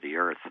also into the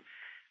Earth.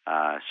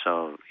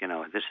 So,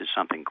 this is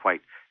something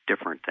quite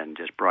different than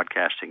just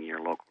broadcasting your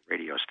local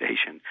radio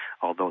station,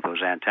 although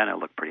those antennae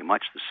look pretty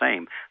much the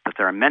same. But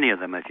there are many of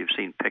them. If you've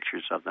seen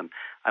pictures of them,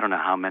 I don't know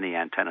how many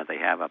antennae they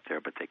have up there,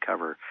 but they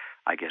cover,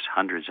 I guess,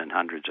 hundreds and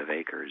hundreds of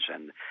acres.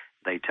 And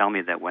they tell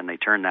me that when they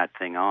turn that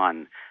thing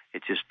on,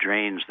 it just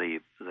drains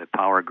the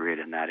power grid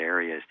in that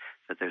area,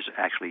 that there's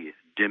actually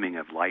dimming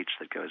of lights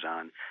that goes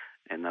on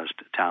in those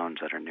towns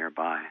that are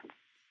nearby.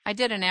 I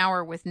did an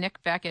hour with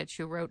Nick Beckett,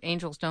 who wrote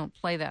Angels Don't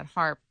Play That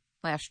Harp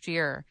last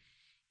year,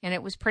 and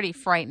it was pretty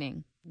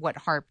frightening what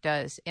HARP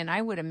does. And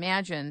I would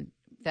imagine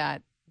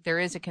that there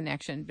is a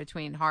connection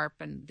between HARP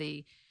and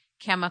the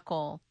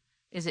chemical,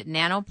 is it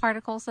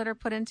nanoparticles that are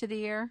put into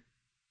the air?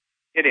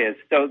 It is.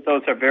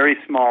 Those are very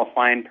small,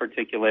 fine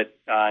particulate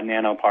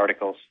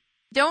nanoparticles.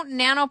 Don't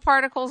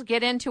nanoparticles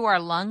get into our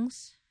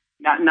lungs?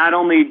 Not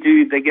only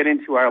do they get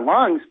into our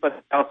lungs, but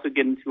they also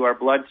get into our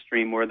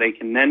bloodstream, where they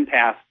can then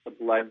pass the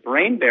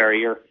blood-brain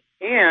barrier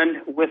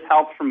and with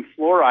help from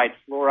fluoride.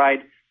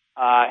 Fluoride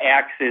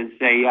acts as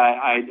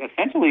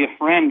essentially a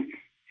friend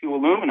to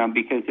aluminum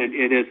because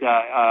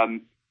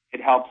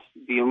it helps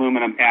the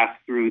aluminum pass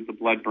through the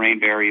blood-brain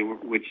barrier,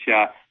 which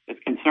is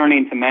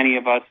concerning to many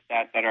of us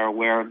that are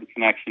aware of the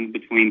connection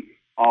between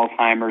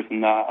Alzheimer's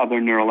and the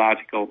other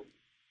neurological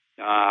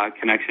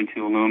connection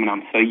to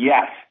aluminum. So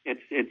yes,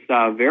 it's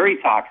very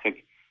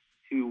toxic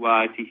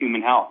to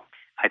human health.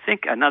 I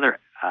think another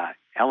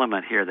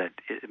element here that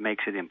it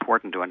makes it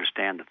important to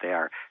understand that they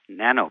are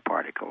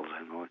nanoparticles.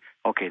 And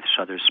okay,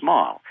 so they're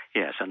small,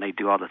 yes, and they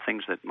do all the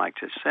things that Mike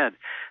just said.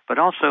 But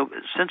also,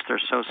 since they're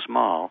so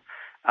small,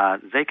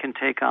 they can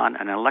take on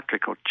an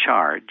electrical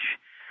charge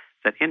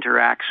that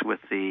interacts with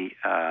the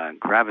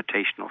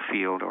gravitational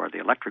field or the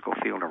electrical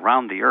field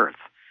around the Earth.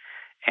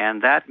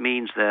 And that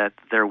means that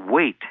their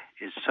weight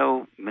is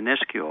so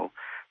minuscule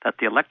that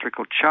the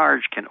electrical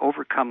charge can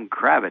overcome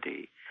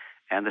gravity.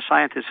 And the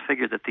scientists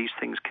figure that these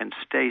things can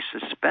stay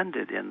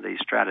suspended in the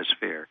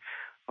stratosphere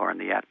or in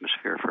the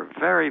atmosphere for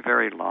very,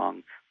 very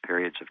long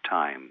periods of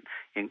time,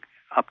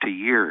 up to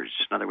years.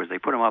 In other words, they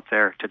put them up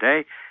there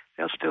today,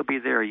 they'll still be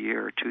there a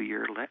year or 2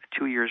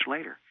 years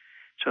later.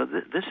 So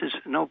this is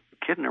no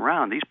kidding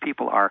around. These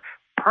people are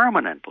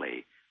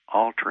permanently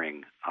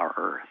altering our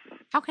Earth.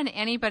 How can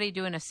anybody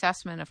do an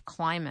assessment of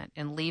climate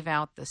and leave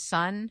out the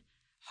sun,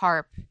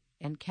 HAARP,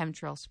 and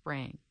chemtrail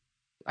spraying?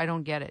 I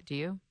don't get it. Do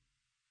you?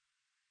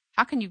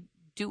 How can you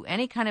do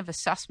any kind of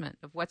assessment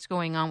of what's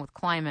going on with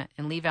climate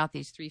and leave out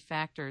these three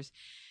factors?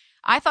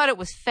 I thought it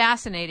was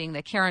fascinating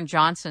that Karen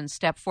Johnson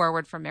stepped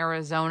forward from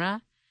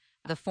Arizona,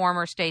 the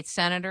former state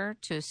senator,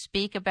 to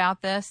speak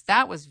about this.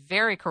 That was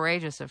very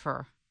courageous of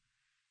her.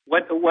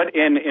 What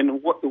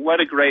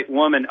a great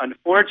woman.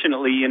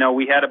 Unfortunately,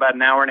 we had about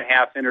an hour and a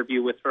half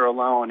interview with her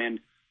alone, and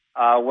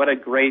what a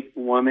great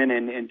woman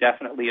and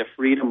definitely a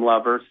freedom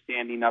lover,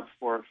 standing up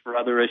for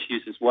other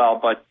issues as well.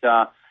 But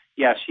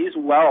yeah, she's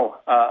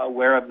well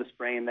aware of the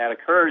spraying that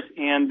occurs,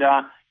 and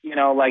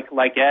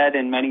like Ed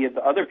and many of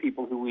the other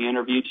people who we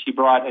interviewed, she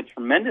brought a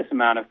tremendous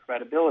amount of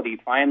credibility.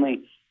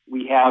 Finally,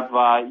 we have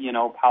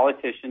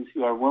politicians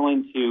who are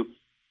willing to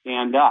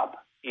stand up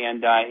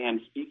and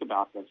speak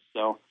about this.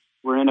 So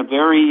we're in a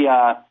very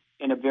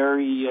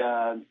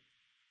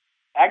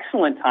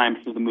excellent time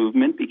for the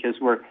movement because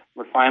we're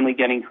finally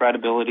getting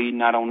credibility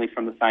not only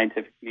from the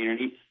scientific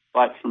community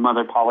but from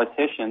other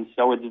politicians.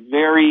 So it's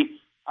very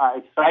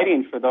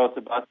exciting for those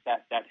of us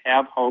that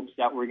have hopes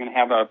that we're going to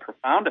have a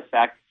profound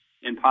effect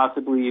and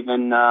possibly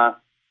even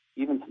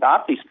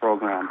stop these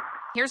programs.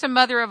 Here's a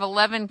mother of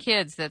 11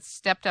 kids that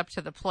stepped up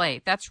to the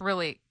plate. That's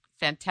really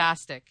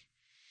fantastic.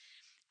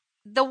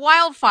 The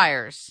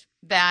wildfires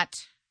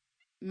that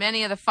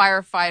many of the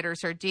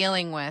firefighters are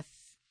dealing with,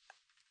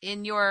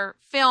 in your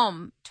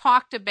film,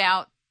 talked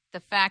about the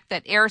fact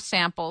that air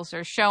samples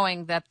are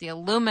showing that the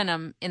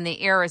aluminum in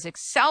the air is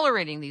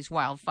accelerating these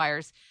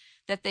wildfires,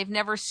 that they've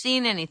never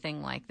seen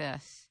anything like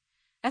this.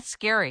 That's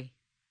scary.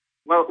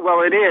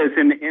 Well, it is,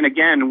 and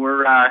again,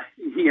 we're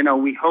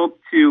we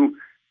hope to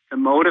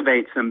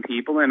motivate some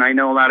people, and I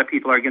know a lot of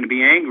people are going to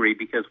be angry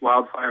because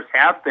wildfires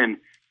have been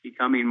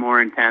becoming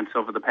more intense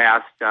over the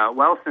past,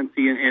 since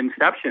the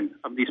inception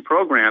of these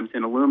programs,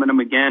 and aluminum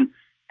again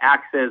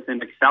acts as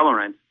an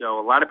accelerant. So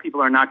a lot of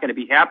people are not going to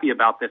be happy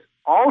about this.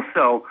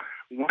 Also,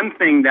 one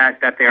thing that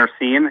they are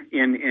seeing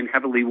in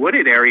heavily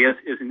wooded areas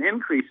is an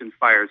increase in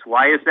fires.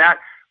 Why is that?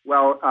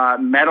 Well,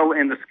 metal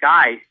in the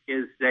sky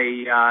is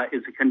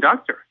a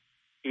conductor,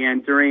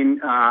 and during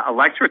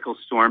electrical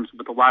storms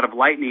with a lot of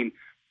lightning,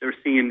 they're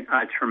seeing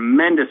a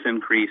tremendous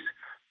increase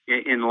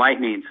in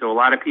lightning. So a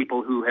lot of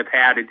people who have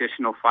had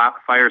additional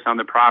fires on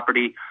their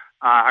property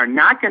are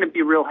not going to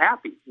be real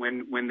happy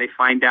when they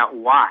find out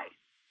why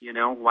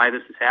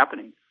this is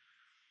happening.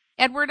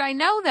 Edward, I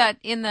know that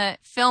in the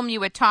film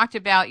you had talked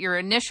about your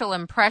initial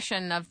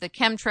impression of the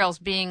chemtrails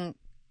being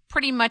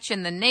pretty much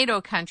in the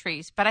NATO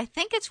countries, but I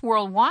think it's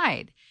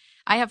worldwide.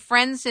 I have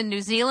friends in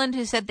New Zealand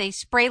who said they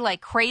spray like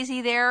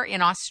crazy there.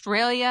 In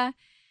Australia,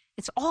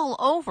 it's all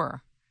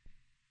over.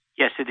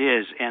 Yes, it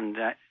is. And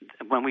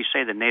when we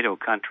say the NATO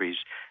countries,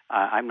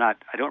 I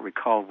don't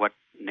recall what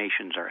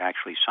nations are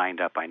actually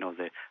signed up. I know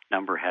the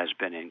number has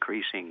been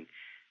increasing.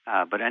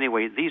 But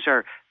anyway, these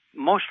are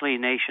mostly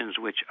nations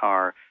which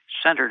are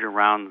centered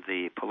around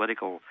the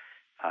political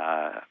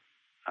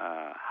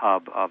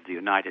hub of the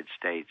United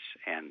States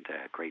and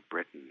Great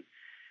Britain.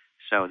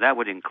 So that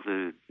would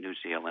include New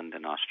Zealand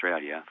and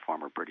Australia,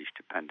 former British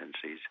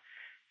dependencies,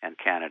 and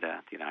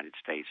Canada, the United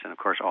States, and of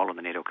course all of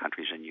the NATO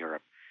countries in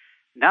Europe.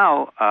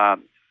 Now,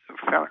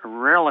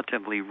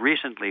 relatively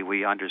recently,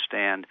 we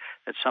understand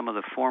that some of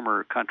the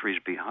former countries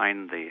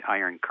behind the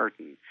Iron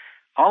Curtain,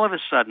 all of a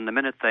sudden, the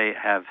minute they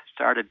have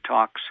started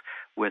talks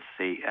with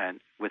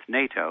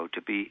NATO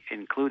to be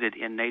included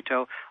in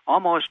NATO,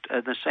 almost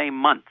the same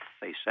month,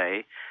 they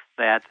say,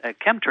 that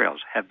chemtrails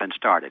have been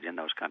started in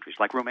those countries,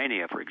 like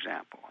Romania, for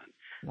example.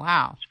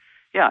 Wow.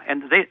 Yeah,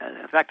 and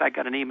in fact, I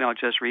got an email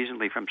just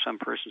recently from some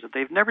persons that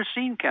they've never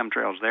seen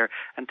chemtrails there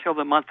until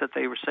the month that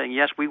they were saying,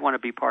 yes, we want to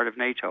be part of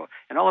NATO.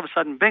 And all of a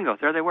sudden, bingo,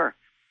 there they were.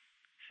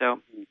 So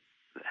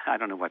I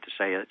don't know what to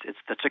say.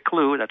 That's a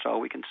clue. That's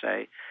all we can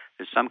say.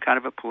 There's some kind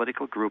of a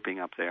political grouping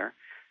up there,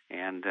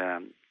 and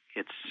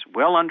it's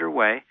well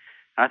underway.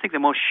 I think the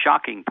most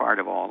shocking part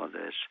of all of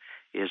this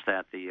is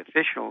that the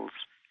officials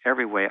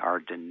everywhere are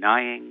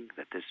denying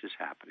that this is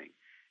happening,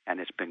 and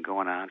it's been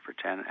going on for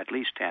at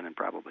least 10 and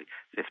probably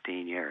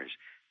 15 years.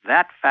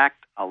 That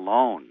fact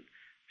alone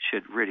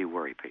should really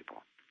worry people.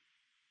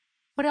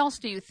 What else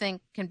do you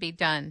think can be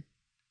done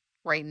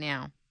right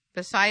now?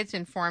 Besides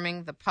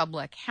informing the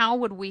public, how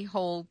would we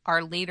hold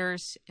our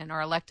leaders and our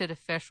elected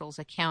officials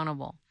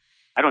accountable?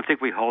 I don't think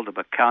we hold them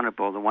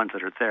accountable. The ones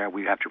that are there,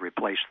 we have to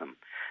replace them.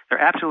 They're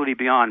absolutely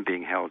beyond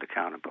being held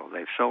accountable.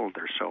 They've sold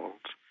their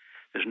souls.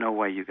 There's no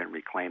way you can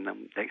reclaim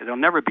them. They'll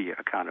never be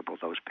accountable,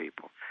 those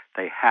people.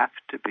 They have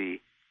to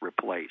be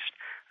replaced.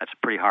 That's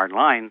a pretty hard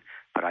line,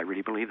 but I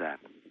really believe that.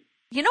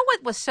 You know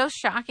what was so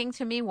shocking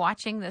to me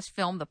watching this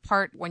film, the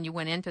part when you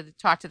went in to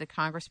talk to the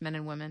congressmen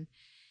and women?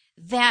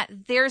 That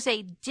there's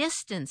a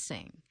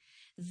distancing.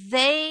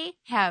 They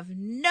have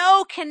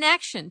no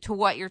connection to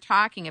what you're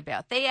talking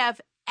about. They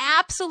have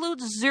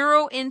absolute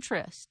zero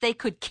interest. They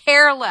could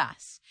care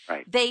less.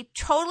 Right. They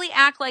totally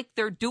act like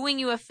they're doing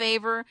you a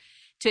favor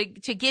to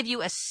give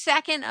you a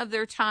second of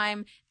their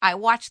time. I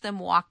watched them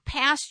walk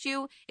past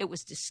you. It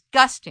was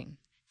disgusting.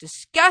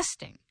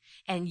 Disgusting.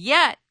 And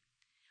yet,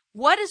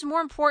 what is more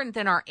important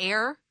than our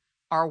air,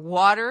 our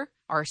water,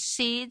 our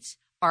seeds,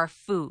 our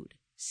food?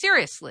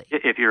 Seriously.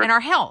 And our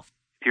health.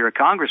 If you're a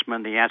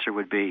congressman, the answer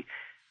would be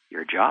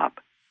your job.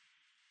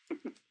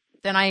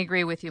 Then I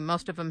agree with you.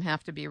 Most of them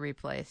have to be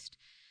replaced.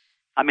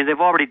 I mean, they've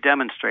already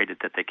demonstrated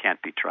that they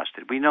can't be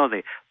trusted. We know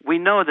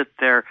that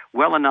they're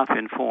well enough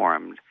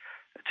informed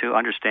to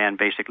understand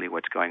basically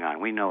what's going on.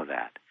 We know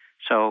that.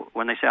 So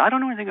when they say, I don't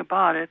know anything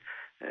about it,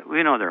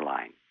 we know they're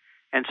lying.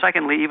 And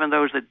secondly, even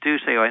those that do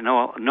say, I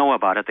know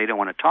about it, they don't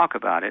want to talk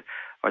about it,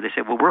 or they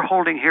say, well, we're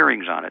holding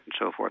hearings on it and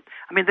so forth.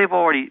 I mean, they've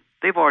already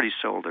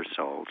sold their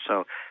souls.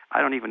 So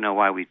I don't even know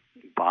why we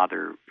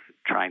bother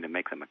trying to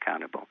make them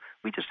accountable.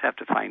 We just have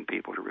to find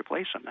people to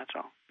replace them, that's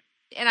all.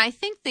 And I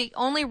think the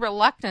only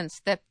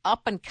reluctance that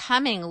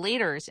up-and-coming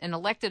leaders and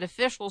elected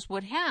officials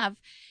would have,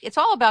 it's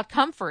all about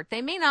comfort.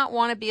 They may not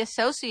want to be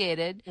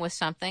associated with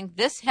something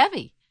this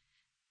heavy.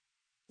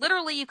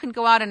 Literally, you can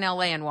go out in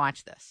L.A. and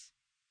watch this.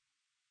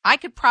 I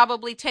could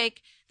probably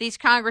take these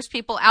Congress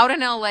people out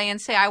in L.A. and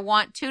say, I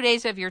want 2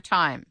 days of your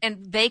time,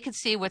 and they could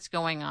see what's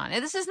going on.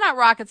 And this is not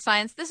rocket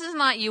science. This is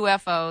not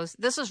UFOs.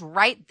 This is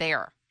right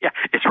there. Yeah,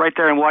 it's right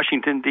there in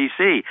Washington,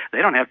 D.C.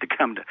 They don't have to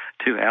come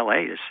to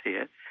L.A. to see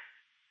it.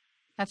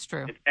 That's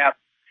true.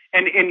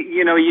 And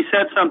you know, you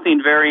said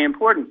something very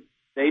important.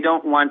 They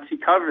don't want to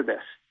cover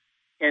this.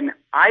 And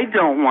I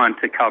don't want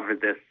to cover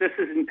this.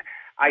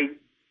 I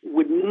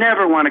would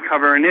never want to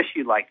cover an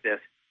issue like this.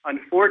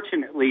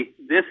 Unfortunately,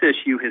 this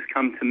issue has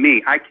come to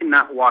me. I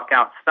cannot walk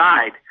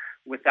outside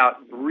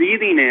without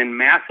breathing in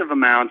massive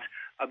amounts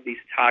of these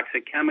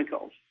toxic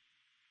chemicals.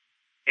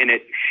 And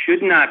it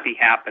should not be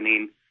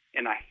happening,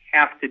 and I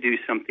have to do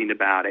something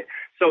about it.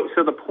 So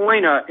the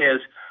point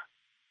is,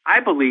 I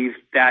believe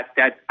that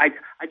I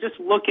just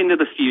look into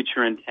the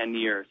future in 10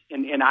 years,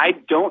 and I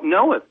don't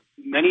know if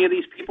many of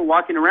these people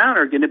walking around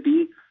are going to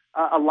be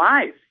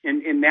alive,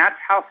 and that's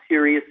how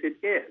serious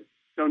it is.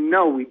 So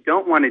no, we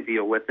don't want to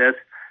deal with this,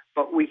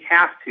 but we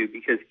have to,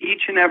 because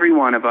each and every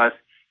one of us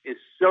is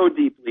so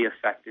deeply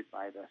affected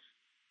by this.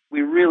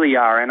 We really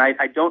are, and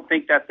I don't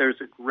think that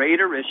there's a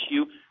greater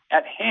issue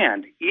at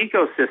hand.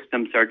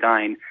 Ecosystems are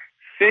dying,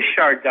 fish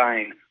are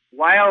dying,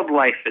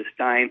 wildlife is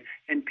dying,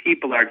 and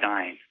people are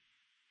dying.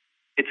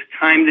 It's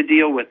time to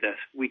deal with this.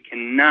 We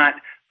cannot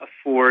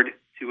afford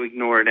to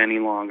ignore it any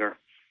longer.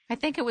 I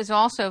think it was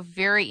also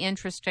very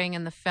interesting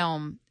in the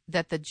film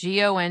that the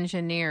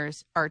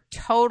geoengineers are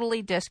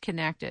totally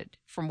disconnected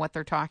from what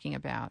they're talking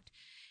about,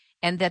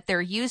 and that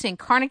they're using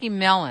Carnegie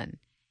Mellon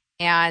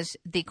as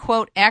the,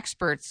 quote,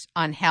 experts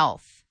on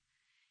health.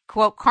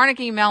 Quote,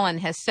 Carnegie Mellon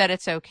has said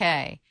it's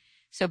okay.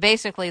 So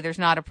basically, there's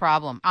not a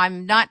problem.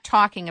 I'm not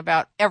talking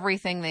about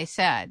everything they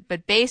said,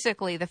 but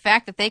basically the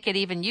fact that they could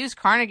even use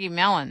Carnegie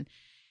Mellon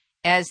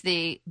as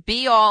the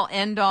be-all,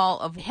 end-all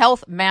of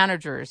health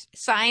managers,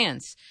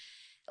 science.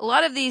 A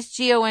lot of these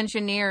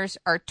geoengineers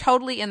are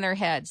totally in their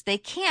heads. They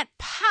can't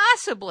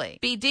possibly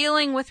be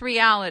dealing with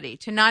reality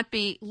to not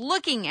be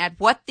looking at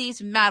what these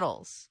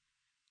metals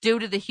do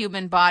to the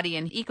human body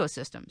and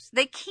ecosystems.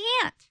 They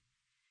can't.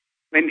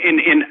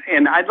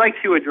 And I'd like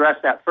to address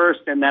that first,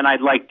 and then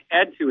I'd like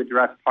Ed to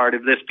address part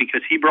of this,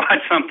 because he brought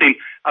something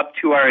up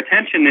to our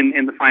attention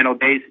in the final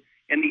days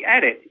in the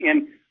edit.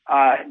 And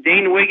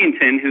Dane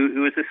Wigington,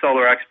 who is a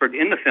solar expert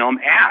in the film,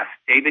 asked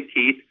David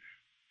Keith,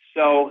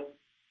 so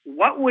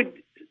what would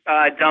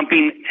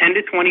dumping 10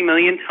 to 20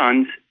 million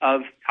tons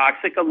of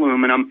toxic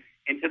aluminum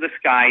into the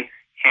sky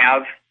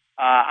have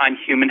on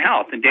human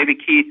health? And David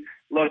Keith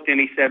looked and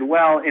he said,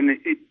 well,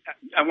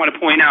 I want to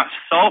point out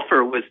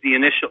sulfur was the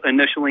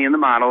initially in the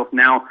models.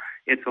 Now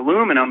it's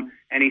aluminum.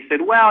 And he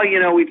said, well,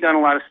 we've done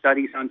a lot of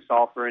studies on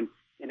sulfur, and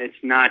it's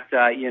not,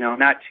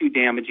 not too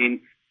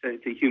damaging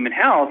to human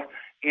health.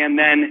 And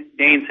then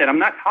Dane said, I'm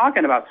not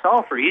talking about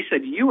sulfur. He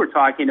said, you were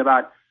talking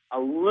about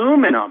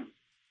aluminum.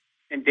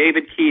 And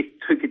David Keith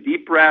took a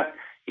deep breath.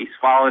 He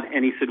swallowed,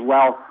 and he said,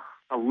 well,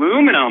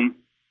 aluminum,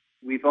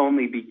 we've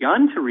only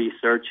begun to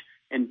research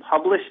and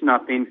publish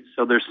nothing,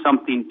 so there's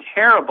something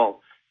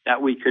terrible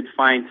that we could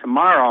find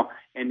tomorrow.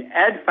 And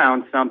Ed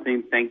found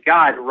something, thank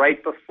God,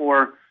 right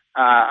before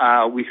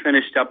we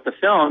finished up the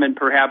film, and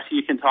perhaps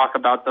you can talk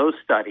about those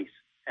studies,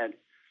 Ed.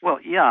 Well,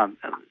 yeah.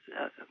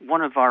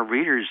 One of our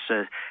readers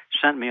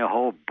sent me a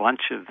whole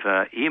bunch of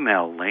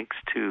email links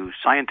to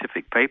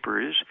scientific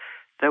papers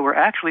that were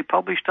actually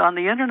published on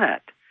the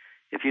Internet,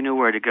 if you knew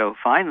where to go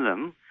find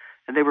them.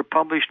 And they were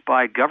published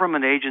by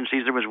government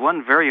agencies. There was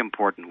one very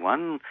important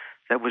one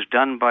that was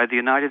done by the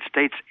United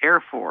States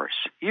Air Force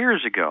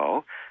years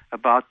ago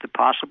about the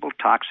possible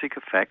toxic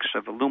effects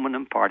of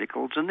aluminum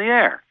particles in the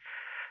air.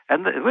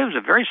 And it was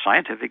a very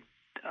scientific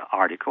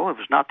article. It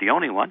was not the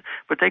only one,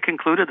 but they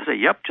concluded to say,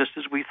 yep, just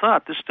as we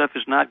thought, this stuff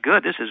is not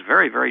good. This is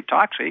very, very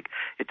toxic.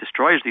 It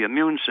destroys the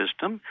immune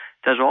system,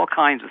 does all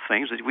kinds of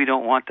things that we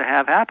don't want to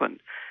have happen.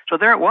 So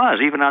there it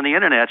was, even on the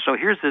Internet. So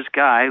here's this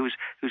guy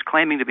who's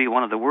claiming to be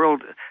one of the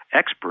world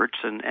experts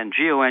and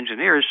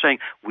geoengineers saying,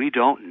 we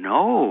don't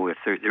know if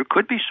there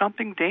could be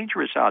something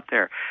dangerous out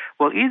there.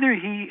 Well, either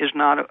he is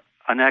not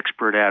an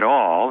expert at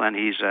all, and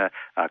he's a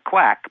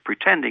quack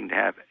pretending to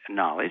have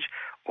knowledge,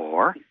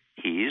 or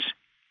he's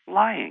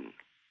lying.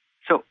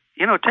 So,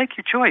 take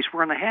your choice.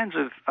 We're in the hands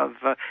of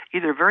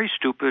either very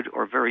stupid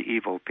or very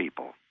evil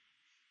people.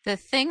 The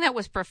thing that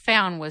was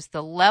profound was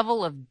the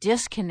level of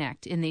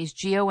disconnect in these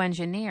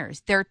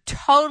geoengineers. They're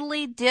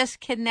totally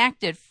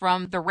disconnected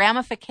from the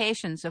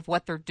ramifications of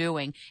what they're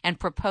doing and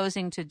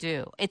proposing to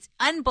do. It's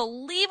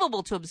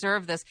unbelievable to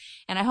observe this,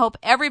 and I hope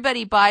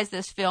everybody buys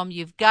this film.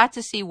 You've got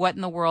to see what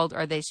in the world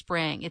are they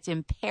spraying. It's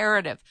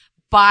imperative.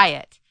 Buy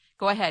it.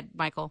 Go ahead,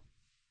 Michael.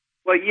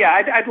 Well,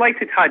 yeah, I'd like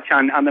to touch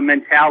on the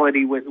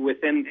mentality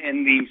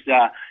within these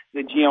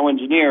the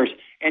geoengineers,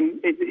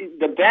 and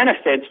the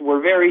benefits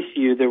were very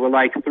few. There were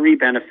like 3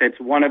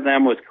 benefits. One of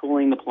them was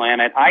cooling the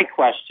planet. I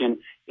question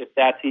if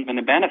that's even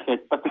a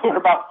benefit, but there were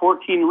about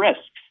 14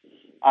 risks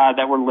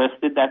that were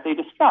listed that they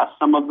discussed.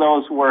 Some of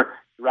those were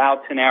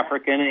droughts in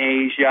Africa and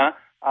Asia.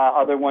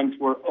 Other ones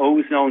were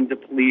ozone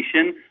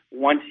depletion.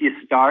 Once you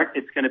start,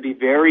 it's going to be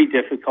very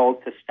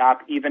difficult to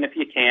stop, even if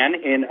you can,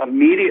 in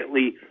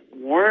immediately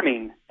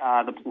warming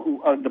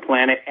the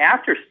planet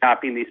after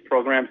stopping these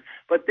programs.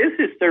 But this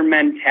is their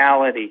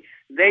mentality.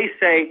 They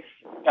say,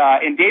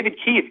 and David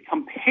Keith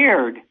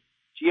compared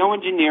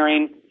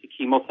geoengineering to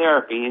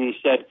chemotherapy, and he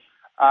said,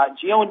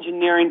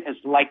 geoengineering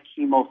is like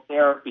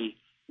chemotherapy.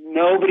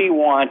 Nobody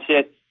wants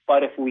it,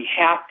 but if we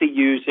have to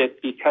use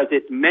it because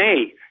it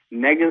may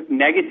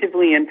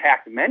negatively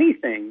impact many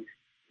things,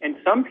 and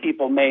some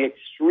people may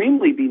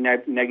extremely be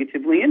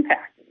negatively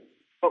impacted,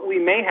 but we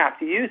may have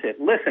to use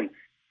it. Listen,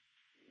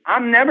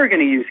 I'm never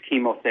going to use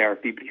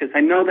chemotherapy because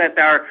I know that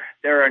there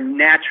are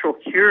natural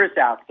cures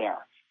out there,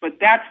 but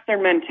that's their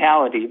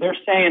mentality. They're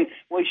saying,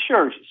 well,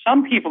 sure,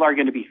 some people are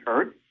going to be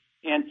hurt,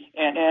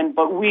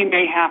 but we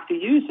may have to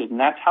use it, and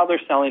that's how they're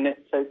selling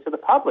it to the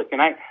public.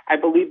 And I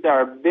believe there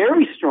are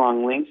very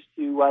strong links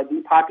to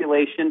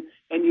depopulation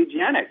and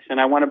eugenics, and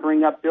I want to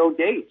bring up Bill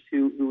Gates,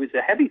 who is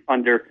a heavy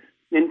funder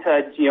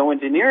into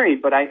geoengineering,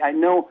 but I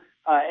know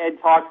Ed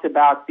talks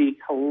about the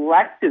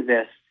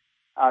collectivism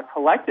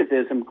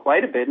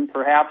quite a bit, and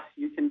perhaps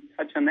you can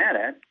touch on that,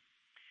 Ed.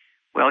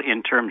 Well,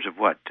 in terms of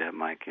what,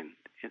 Mike? In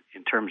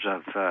terms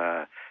of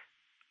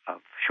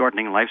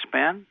shortening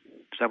lifespan?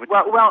 Is that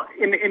what? Well,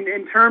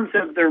 in terms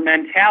of their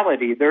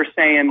mentality, they're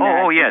saying.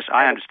 Oh, yes,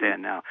 I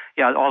understand now.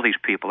 Yeah, all these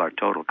people are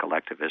total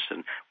collectivists,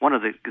 and one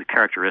of the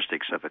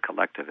characteristics of a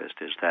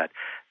collectivist is that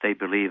they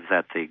believe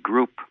that the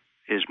group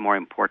is more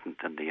important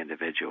than the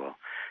individual,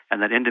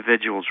 and that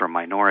individuals or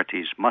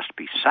minorities must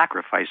be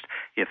sacrificed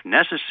if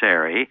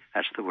necessary,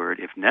 that's the word,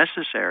 if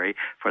necessary,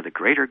 for the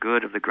greater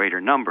good of the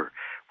greater number.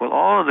 Well,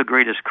 all of the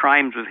greatest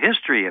crimes of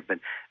history have been,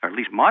 or at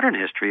least modern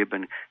history, have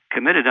been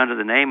committed under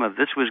the name of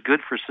this was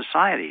good for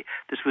society,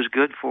 this was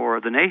good for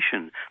the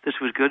nation,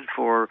 this was good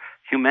for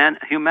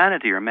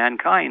humanity or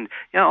mankind.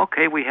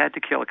 Okay, we had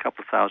to kill a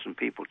couple thousand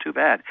people, too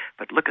bad,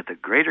 but look at the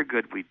greater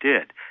good we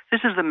did.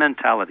 This is the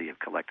mentality of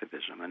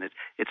collectivism, and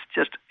it's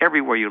just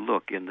everywhere you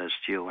look in this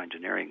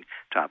geoengineering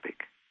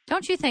topic.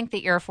 Don't you think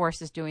the Air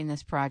Force is doing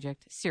this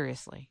project?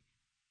 Seriously.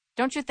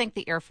 Don't you think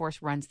the Air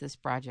Force runs this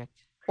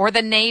project? Or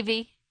the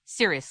Navy?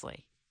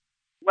 Seriously.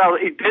 Well,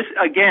 this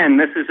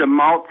is a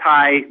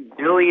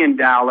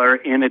multi-billion-dollar,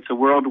 and it's a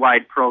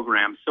worldwide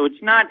program. So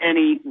it's not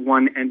any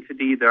one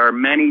entity. There are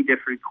many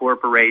different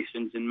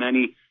corporations and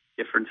many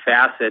different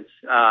facets.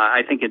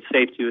 I think it's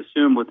safe to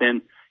assume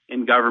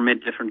in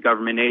government, different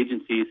government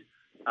agencies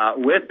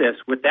with this.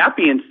 With that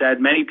being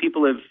said, many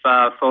people have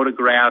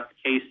photographed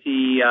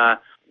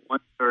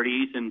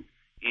KC-130s and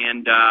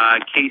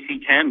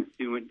KC-10s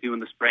doing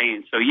the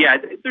spraying. So, yeah,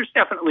 there's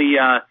definitely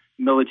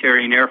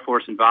military and Air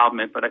Force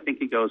involvement, but I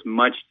think it goes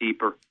much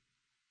deeper.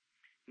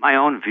 My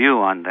own view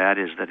on that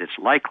is that it's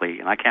likely,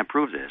 and I can't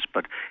prove this,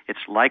 but it's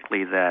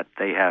likely that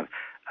they have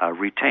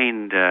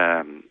retained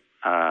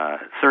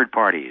third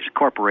parties,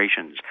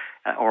 corporations,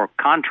 or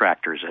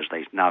contractors, as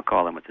they now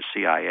call them with the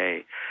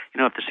CIA.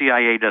 If the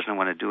CIA doesn't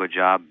want to do a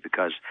job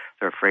because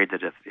they're afraid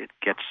that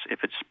if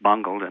it's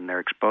bungled and they're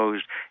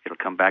exposed, it'll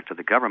come back to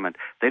the government,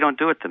 they don't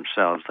do it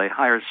themselves. They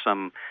hire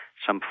some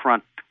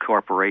front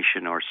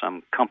corporation or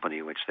some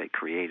company which they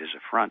create as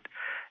a front,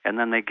 and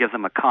then they give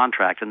them a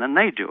contract, and then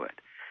they do it.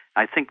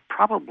 I think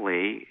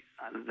probably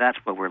that's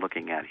what we're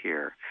looking at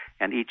here.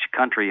 And each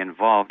country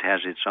involved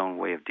has its own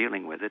way of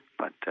dealing with it,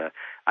 but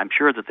I'm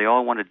sure that they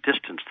all want to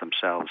distance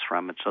themselves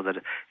from it so that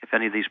if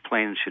any of these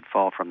planes should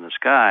fall from the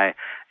sky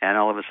and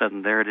all of a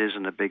sudden there it is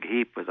in a big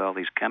heap with all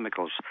these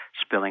chemicals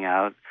spilling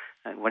out,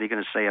 what are you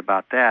going to say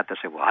about that? They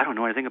say, well, I don't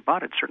know anything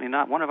about it. Certainly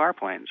not one of our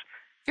planes.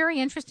 Very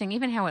interesting,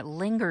 even how it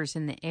lingers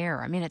in the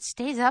air. I mean, it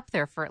stays up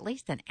there for at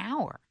least an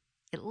hour,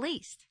 at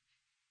least.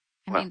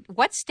 I mean,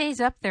 what stays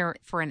up there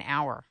for an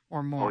hour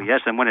or more? Oh,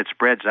 yes, and when it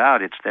spreads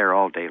out, it's there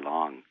all day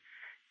long.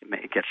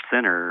 It gets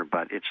thinner,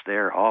 but it's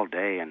there all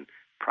day and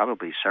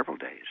probably several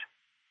days.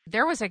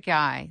 There was a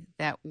guy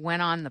that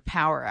went on the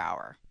Power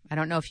Hour. I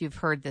don't know if you've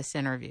heard this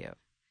interview,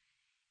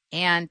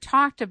 and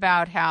talked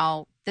about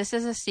how this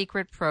is a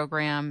secret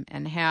program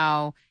and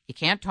how you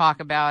can't talk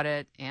about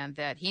it, and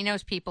that he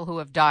knows people who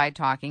have died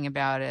talking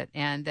about it,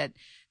 and that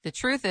the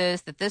truth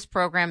is that this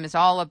program is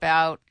all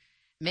about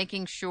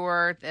making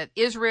sure that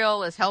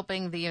Israel is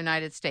helping the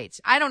United States.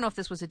 I don't know if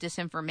this was a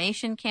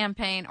disinformation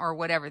campaign or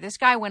whatever. This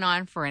guy went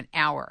on for an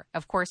hour.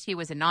 Of course, he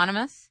was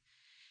anonymous.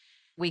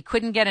 We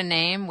couldn't get a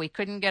name. We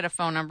couldn't get a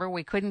phone number.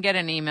 We couldn't get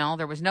an email.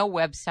 There was no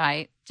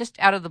website, just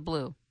out of the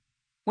blue.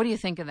 What do you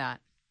think of that?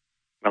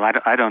 Well,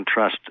 I don't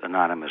trust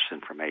anonymous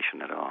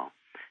information at all,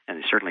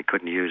 and I certainly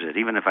couldn't use it.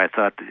 Even if I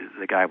thought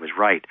the guy was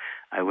right,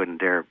 I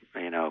wouldn't dare,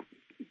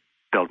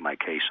 build my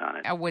case on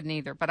it. I wouldn't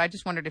either, but I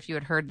just wondered if you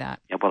had heard that.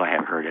 Yeah, well, I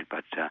have heard it,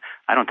 but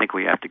I don't think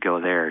we have to go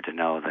there to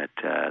know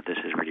that this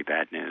is really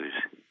bad news.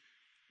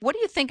 What do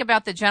you think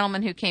about the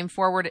gentleman who came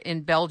forward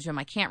in Belgium?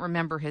 I can't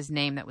remember his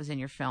name that was in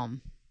your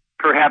film.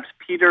 Perhaps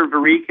Peter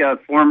Verrika,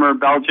 former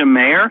Belgium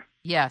mayor?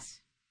 Yes.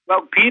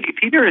 Well,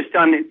 Peter has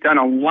done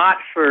a lot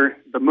for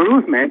the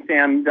movement,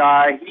 and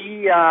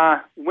he,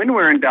 when we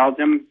were in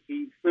Belgium,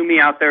 he flew me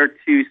out there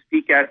to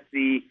speak at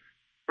the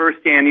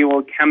first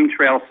annual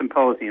chemtrail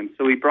symposium.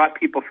 So we brought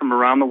people from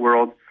around the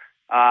world,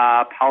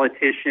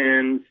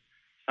 politicians,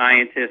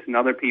 scientists, and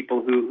other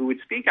people who would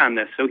speak on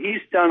this. So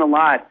he's done a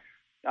lot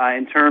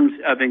in terms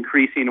of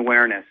increasing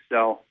awareness.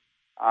 So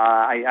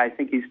I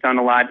think he's done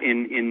a lot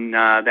in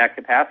that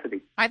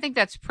capacity. I think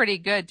that's pretty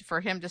good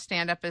for him to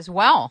stand up as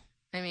well.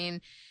 I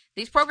mean,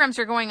 these programs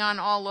are going on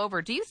all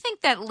over. Do you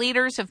think that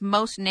leaders of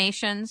most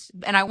nations,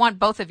 and I want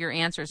both of your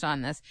answers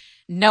on this,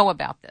 know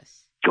about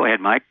this? Go ahead,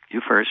 Mike.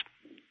 You first.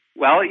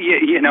 Well,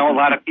 a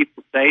lot of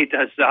people say,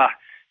 does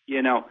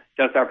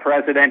our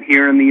president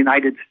here in the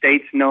United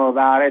States know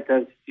about it?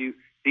 Do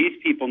these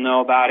people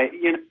know about it?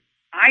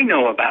 I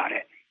know about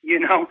it,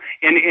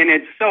 and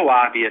it's so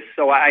obvious.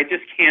 So I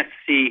just can't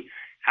see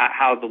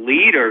how the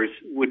leaders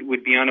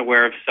would be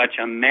unaware of such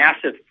a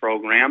massive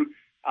program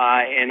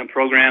and a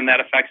program that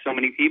affects so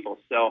many people.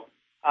 So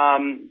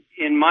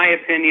in my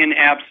opinion,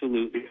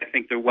 absolutely. I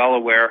think they're well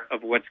aware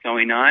of what's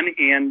going on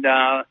and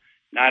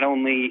not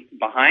only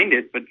behind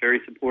it, but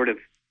very supportive.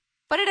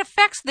 But it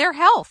affects their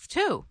health,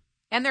 too,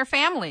 and their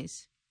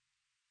families.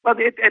 Well,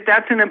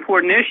 that's an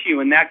important issue,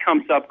 and that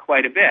comes up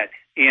quite a bit.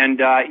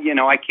 And,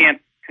 I can't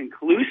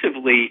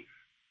conclusively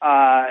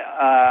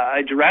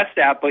address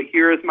that, but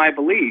here is my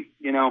belief.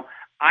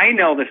 I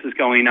know this is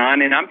going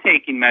on, and I'm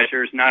taking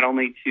measures not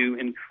only to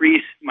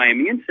increase my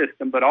immune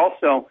system, but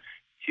also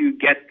to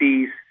get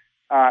these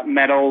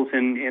metals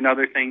and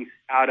other things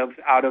out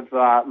of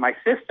my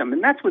system.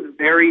 And that's with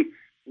very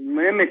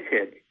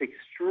limited,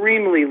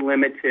 extremely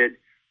limited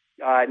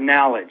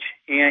knowledge.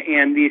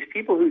 And these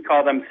people who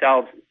call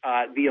themselves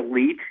the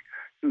elite,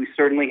 who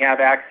certainly have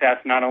access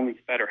not only to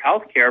better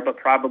health care, but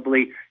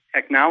probably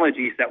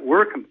technologies that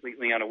we're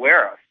completely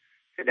unaware of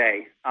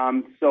today.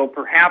 So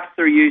perhaps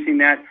they're using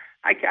that.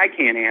 I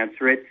can't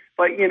answer it.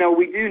 But,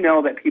 we do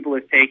know that people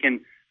have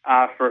taken,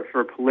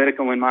 for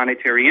political and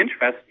monetary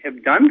interests,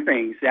 have done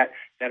things that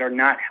are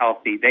not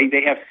healthy.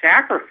 They have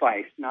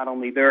sacrificed not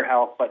only their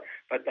health, but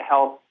the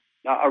health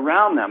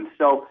around them.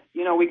 So,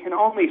 we can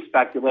only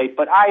speculate,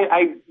 but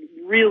I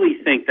really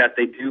think that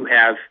they do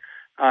have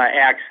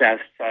access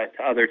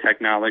to other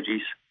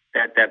technologies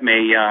that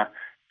may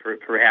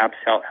perhaps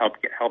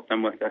help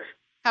them with this.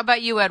 How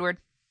about you, Edward?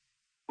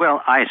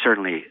 Well, I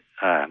certainly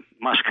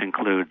must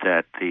conclude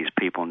that these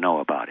people know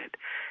about it.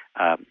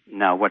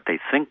 Now, what they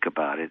think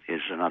about it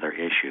is another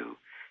issue.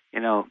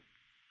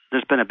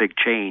 There's been a big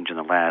change in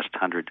the last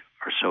 100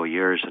 or so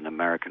years in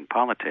American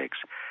politics.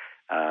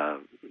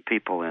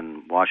 People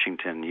in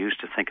Washington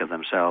used to think of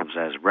themselves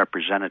as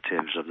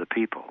representatives of the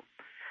people.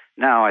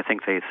 Now I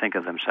think they think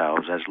of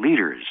themselves as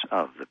leaders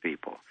of the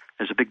people.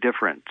 There's a big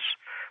difference.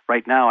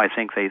 Right now I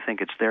think they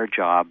think it's their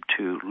job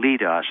to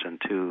lead us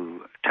and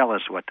to tell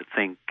us what to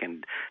think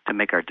and to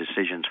make our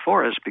decisions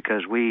for us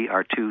because we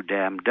are too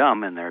damn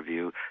dumb, in their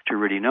view, to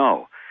really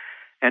know.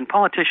 And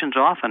politicians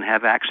often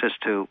have access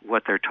to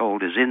what they're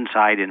told is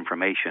inside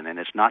information, and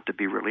it's not to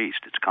be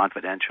released. It's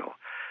confidential,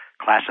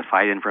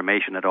 classified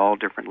information at all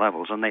different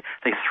levels, and they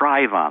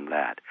thrive on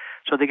that.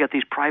 So they get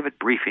these private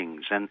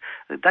briefings, and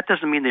that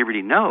doesn't mean they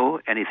really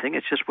know anything.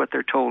 It's just what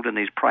they're told in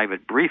these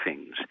private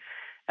briefings.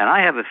 And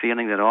I have a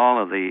feeling that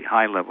all of the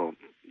high-level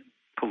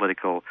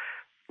political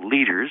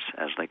leaders,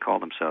 as they call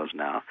themselves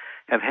now,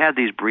 have had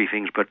these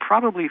briefings, but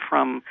probably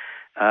from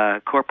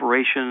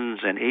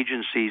corporations and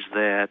agencies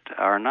that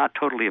are not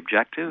totally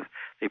objective.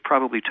 They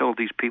probably told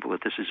these people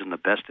that this is in the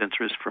best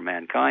interest for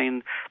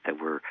mankind, that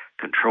we're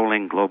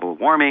controlling global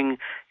warming,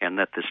 and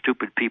that the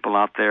stupid people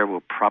out there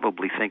will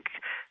probably think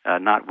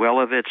not well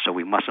of it, so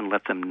we mustn't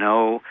let them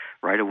know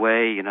right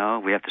away.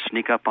 We have to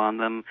sneak up on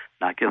them,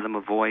 not give them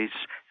a voice,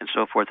 and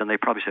so forth. And they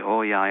probably say,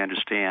 oh, yeah, I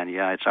understand.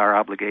 Yeah, it's our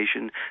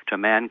obligation to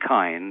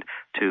mankind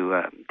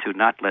to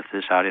not let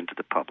this out into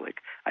the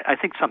public. I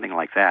think something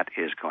like that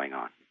is going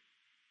on.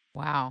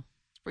 Wow.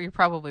 Well, you're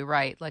probably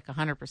right, like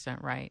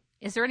 100% right.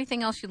 Is there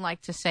anything else you'd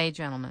like to say,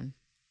 gentlemen?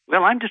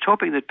 Well, I'm just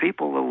hoping that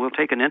people will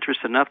take an interest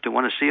enough to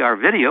want to see our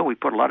video. We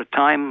put a lot of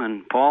time,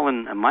 and Paul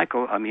and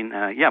Michael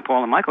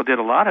did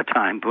a lot of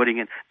time putting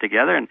it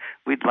together, and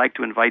we'd like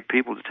to invite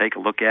people to take a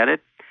look at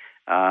it.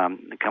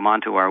 Come on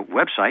to our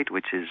website,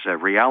 which is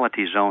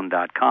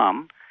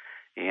realityzone.com,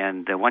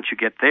 and once you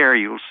get there,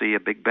 you'll see a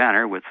big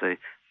banner with the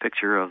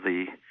picture of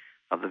the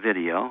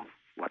video.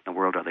 What in the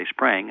world are they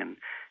spraying? And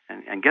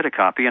get a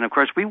copy. And, of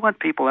course, we want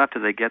people, after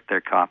they get their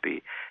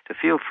copy, to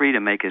feel free to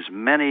make as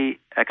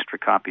many extra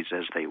copies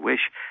as they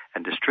wish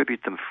and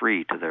distribute them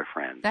free to their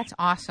friends. That's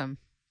awesome.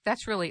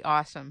 That's really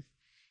awesome.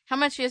 How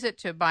much is it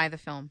to buy the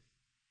film?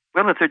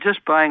 Well, if they're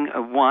just buying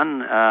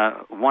and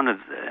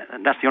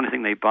that's the only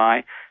thing they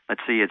buy,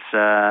 let's see, it's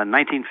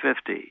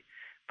 $19.50.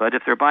 But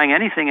if they're buying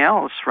anything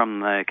else from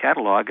the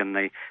catalog, and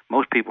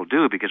most people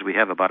do because we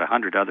have about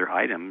 100 other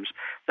items,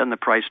 then the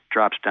price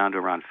drops down to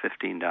around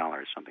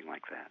 $15, something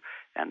like that.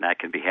 And that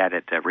can be had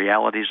at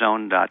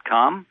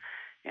realityzone.com,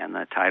 and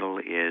the title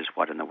is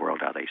What in the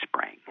World Are They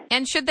Spraying?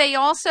 And should they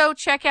also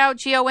check out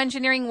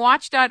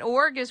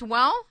geoengineeringwatch.org as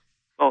well?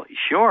 Well,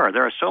 sure.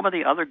 There are so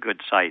many other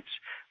good sites.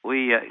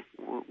 We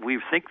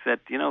think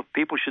that,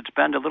 people should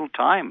spend a little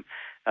time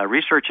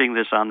researching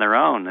this on their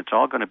own. It's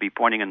all going to be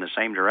pointing in the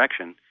same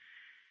direction.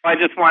 I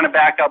just want to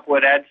back up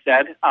what Ed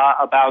said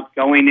about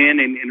going in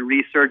and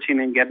researching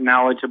and getting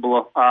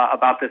knowledgeable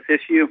about this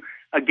issue.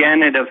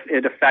 Again, it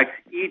affects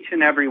each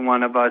and every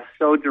one of us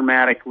so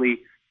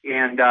dramatically,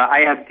 and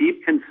I have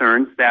deep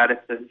concerns that if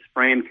the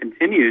spraying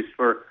continues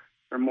for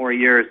more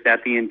years,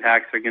 that the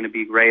impacts are going to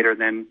be greater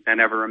than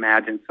ever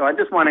imagined. So I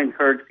just want to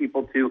encourage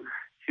people to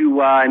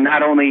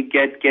not only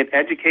get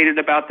educated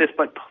about this,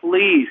 but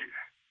please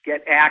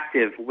get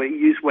active.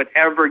 Use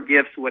whatever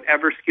gifts,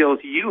 whatever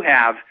skills you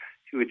have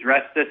to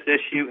address this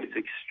issue. It's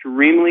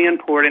extremely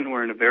important.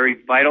 We're in a very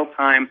vital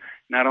time,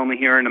 not only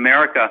here in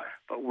America,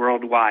 but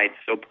worldwide.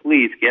 So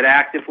please get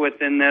active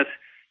within this.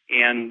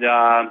 And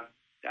that's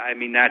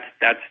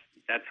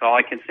all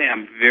I can say.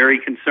 I'm very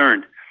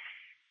concerned.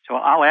 So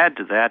I'll add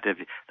to that.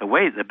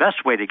 The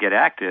best way to get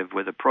active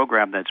with a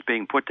program that's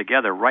being put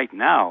together right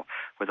now,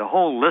 with a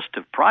whole list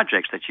of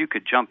projects that you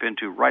could jump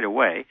into right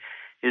away,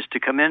 is to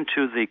come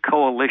into the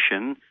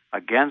Coalition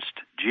Against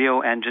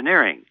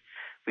Geoengineering.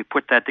 We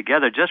put that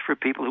together just for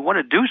people who want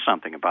to do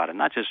something about it,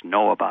 not just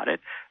know about it,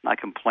 not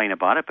complain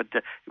about it, but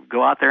to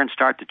go out there and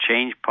start to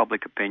change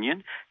public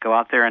opinion, go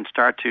out there and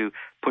start to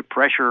put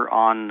pressure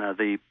on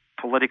the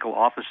political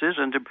offices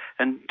and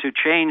to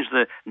change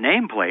the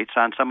nameplates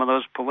on some of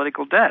those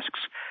political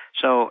desks.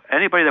 So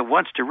anybody that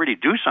wants to really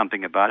do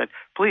something about it,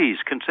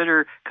 please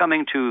consider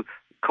coming to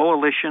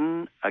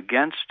Coalition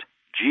Against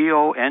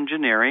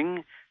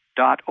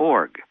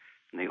Geoengineering.org.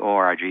 And the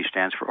ORG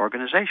stands for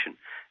organization.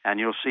 And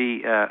you'll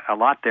see a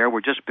lot there. We're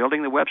just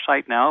building the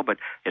website now, but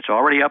it's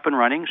already up and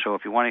running. So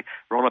if you want to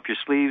roll up your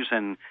sleeves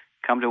and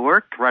come to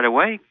work right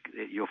away,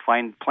 you'll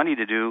find plenty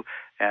to do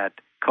at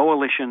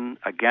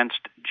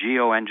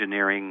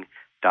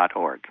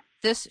coalitionagainstgeoengineering.org.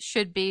 This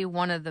should be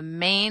one of the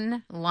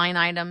main line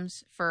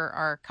items for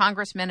our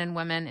congressmen and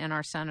women and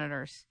our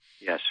senators.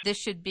 Yes. This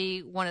should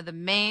be one of the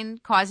main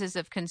causes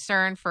of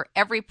concern for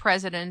every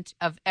president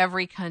of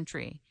every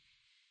country.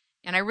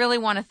 And I really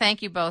want to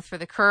thank you both for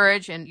the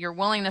courage and your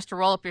willingness to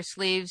roll up your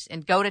sleeves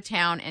and go to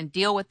town and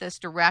deal with this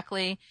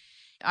directly.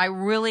 I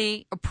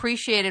really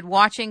appreciated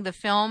watching the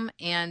film.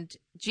 And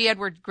G.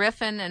 Edward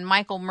Griffin and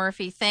Michael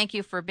Murphy, thank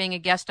you for being a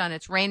guest on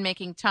It's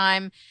Rainmaking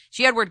Time.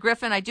 G. Edward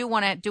Griffin, I do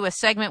want to do a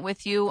segment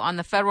with you on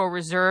the Federal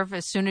Reserve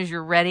as soon as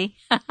you're ready.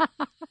 All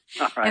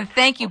right. And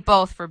thank you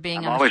both for being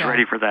on the show. I'm always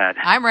ready for that.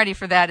 I'm ready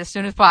for that as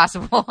soon as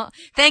possible.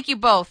 Thank you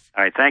both.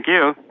 All right, thank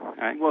you. All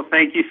right. Well,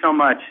 thank you so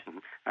much. All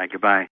right, goodbye.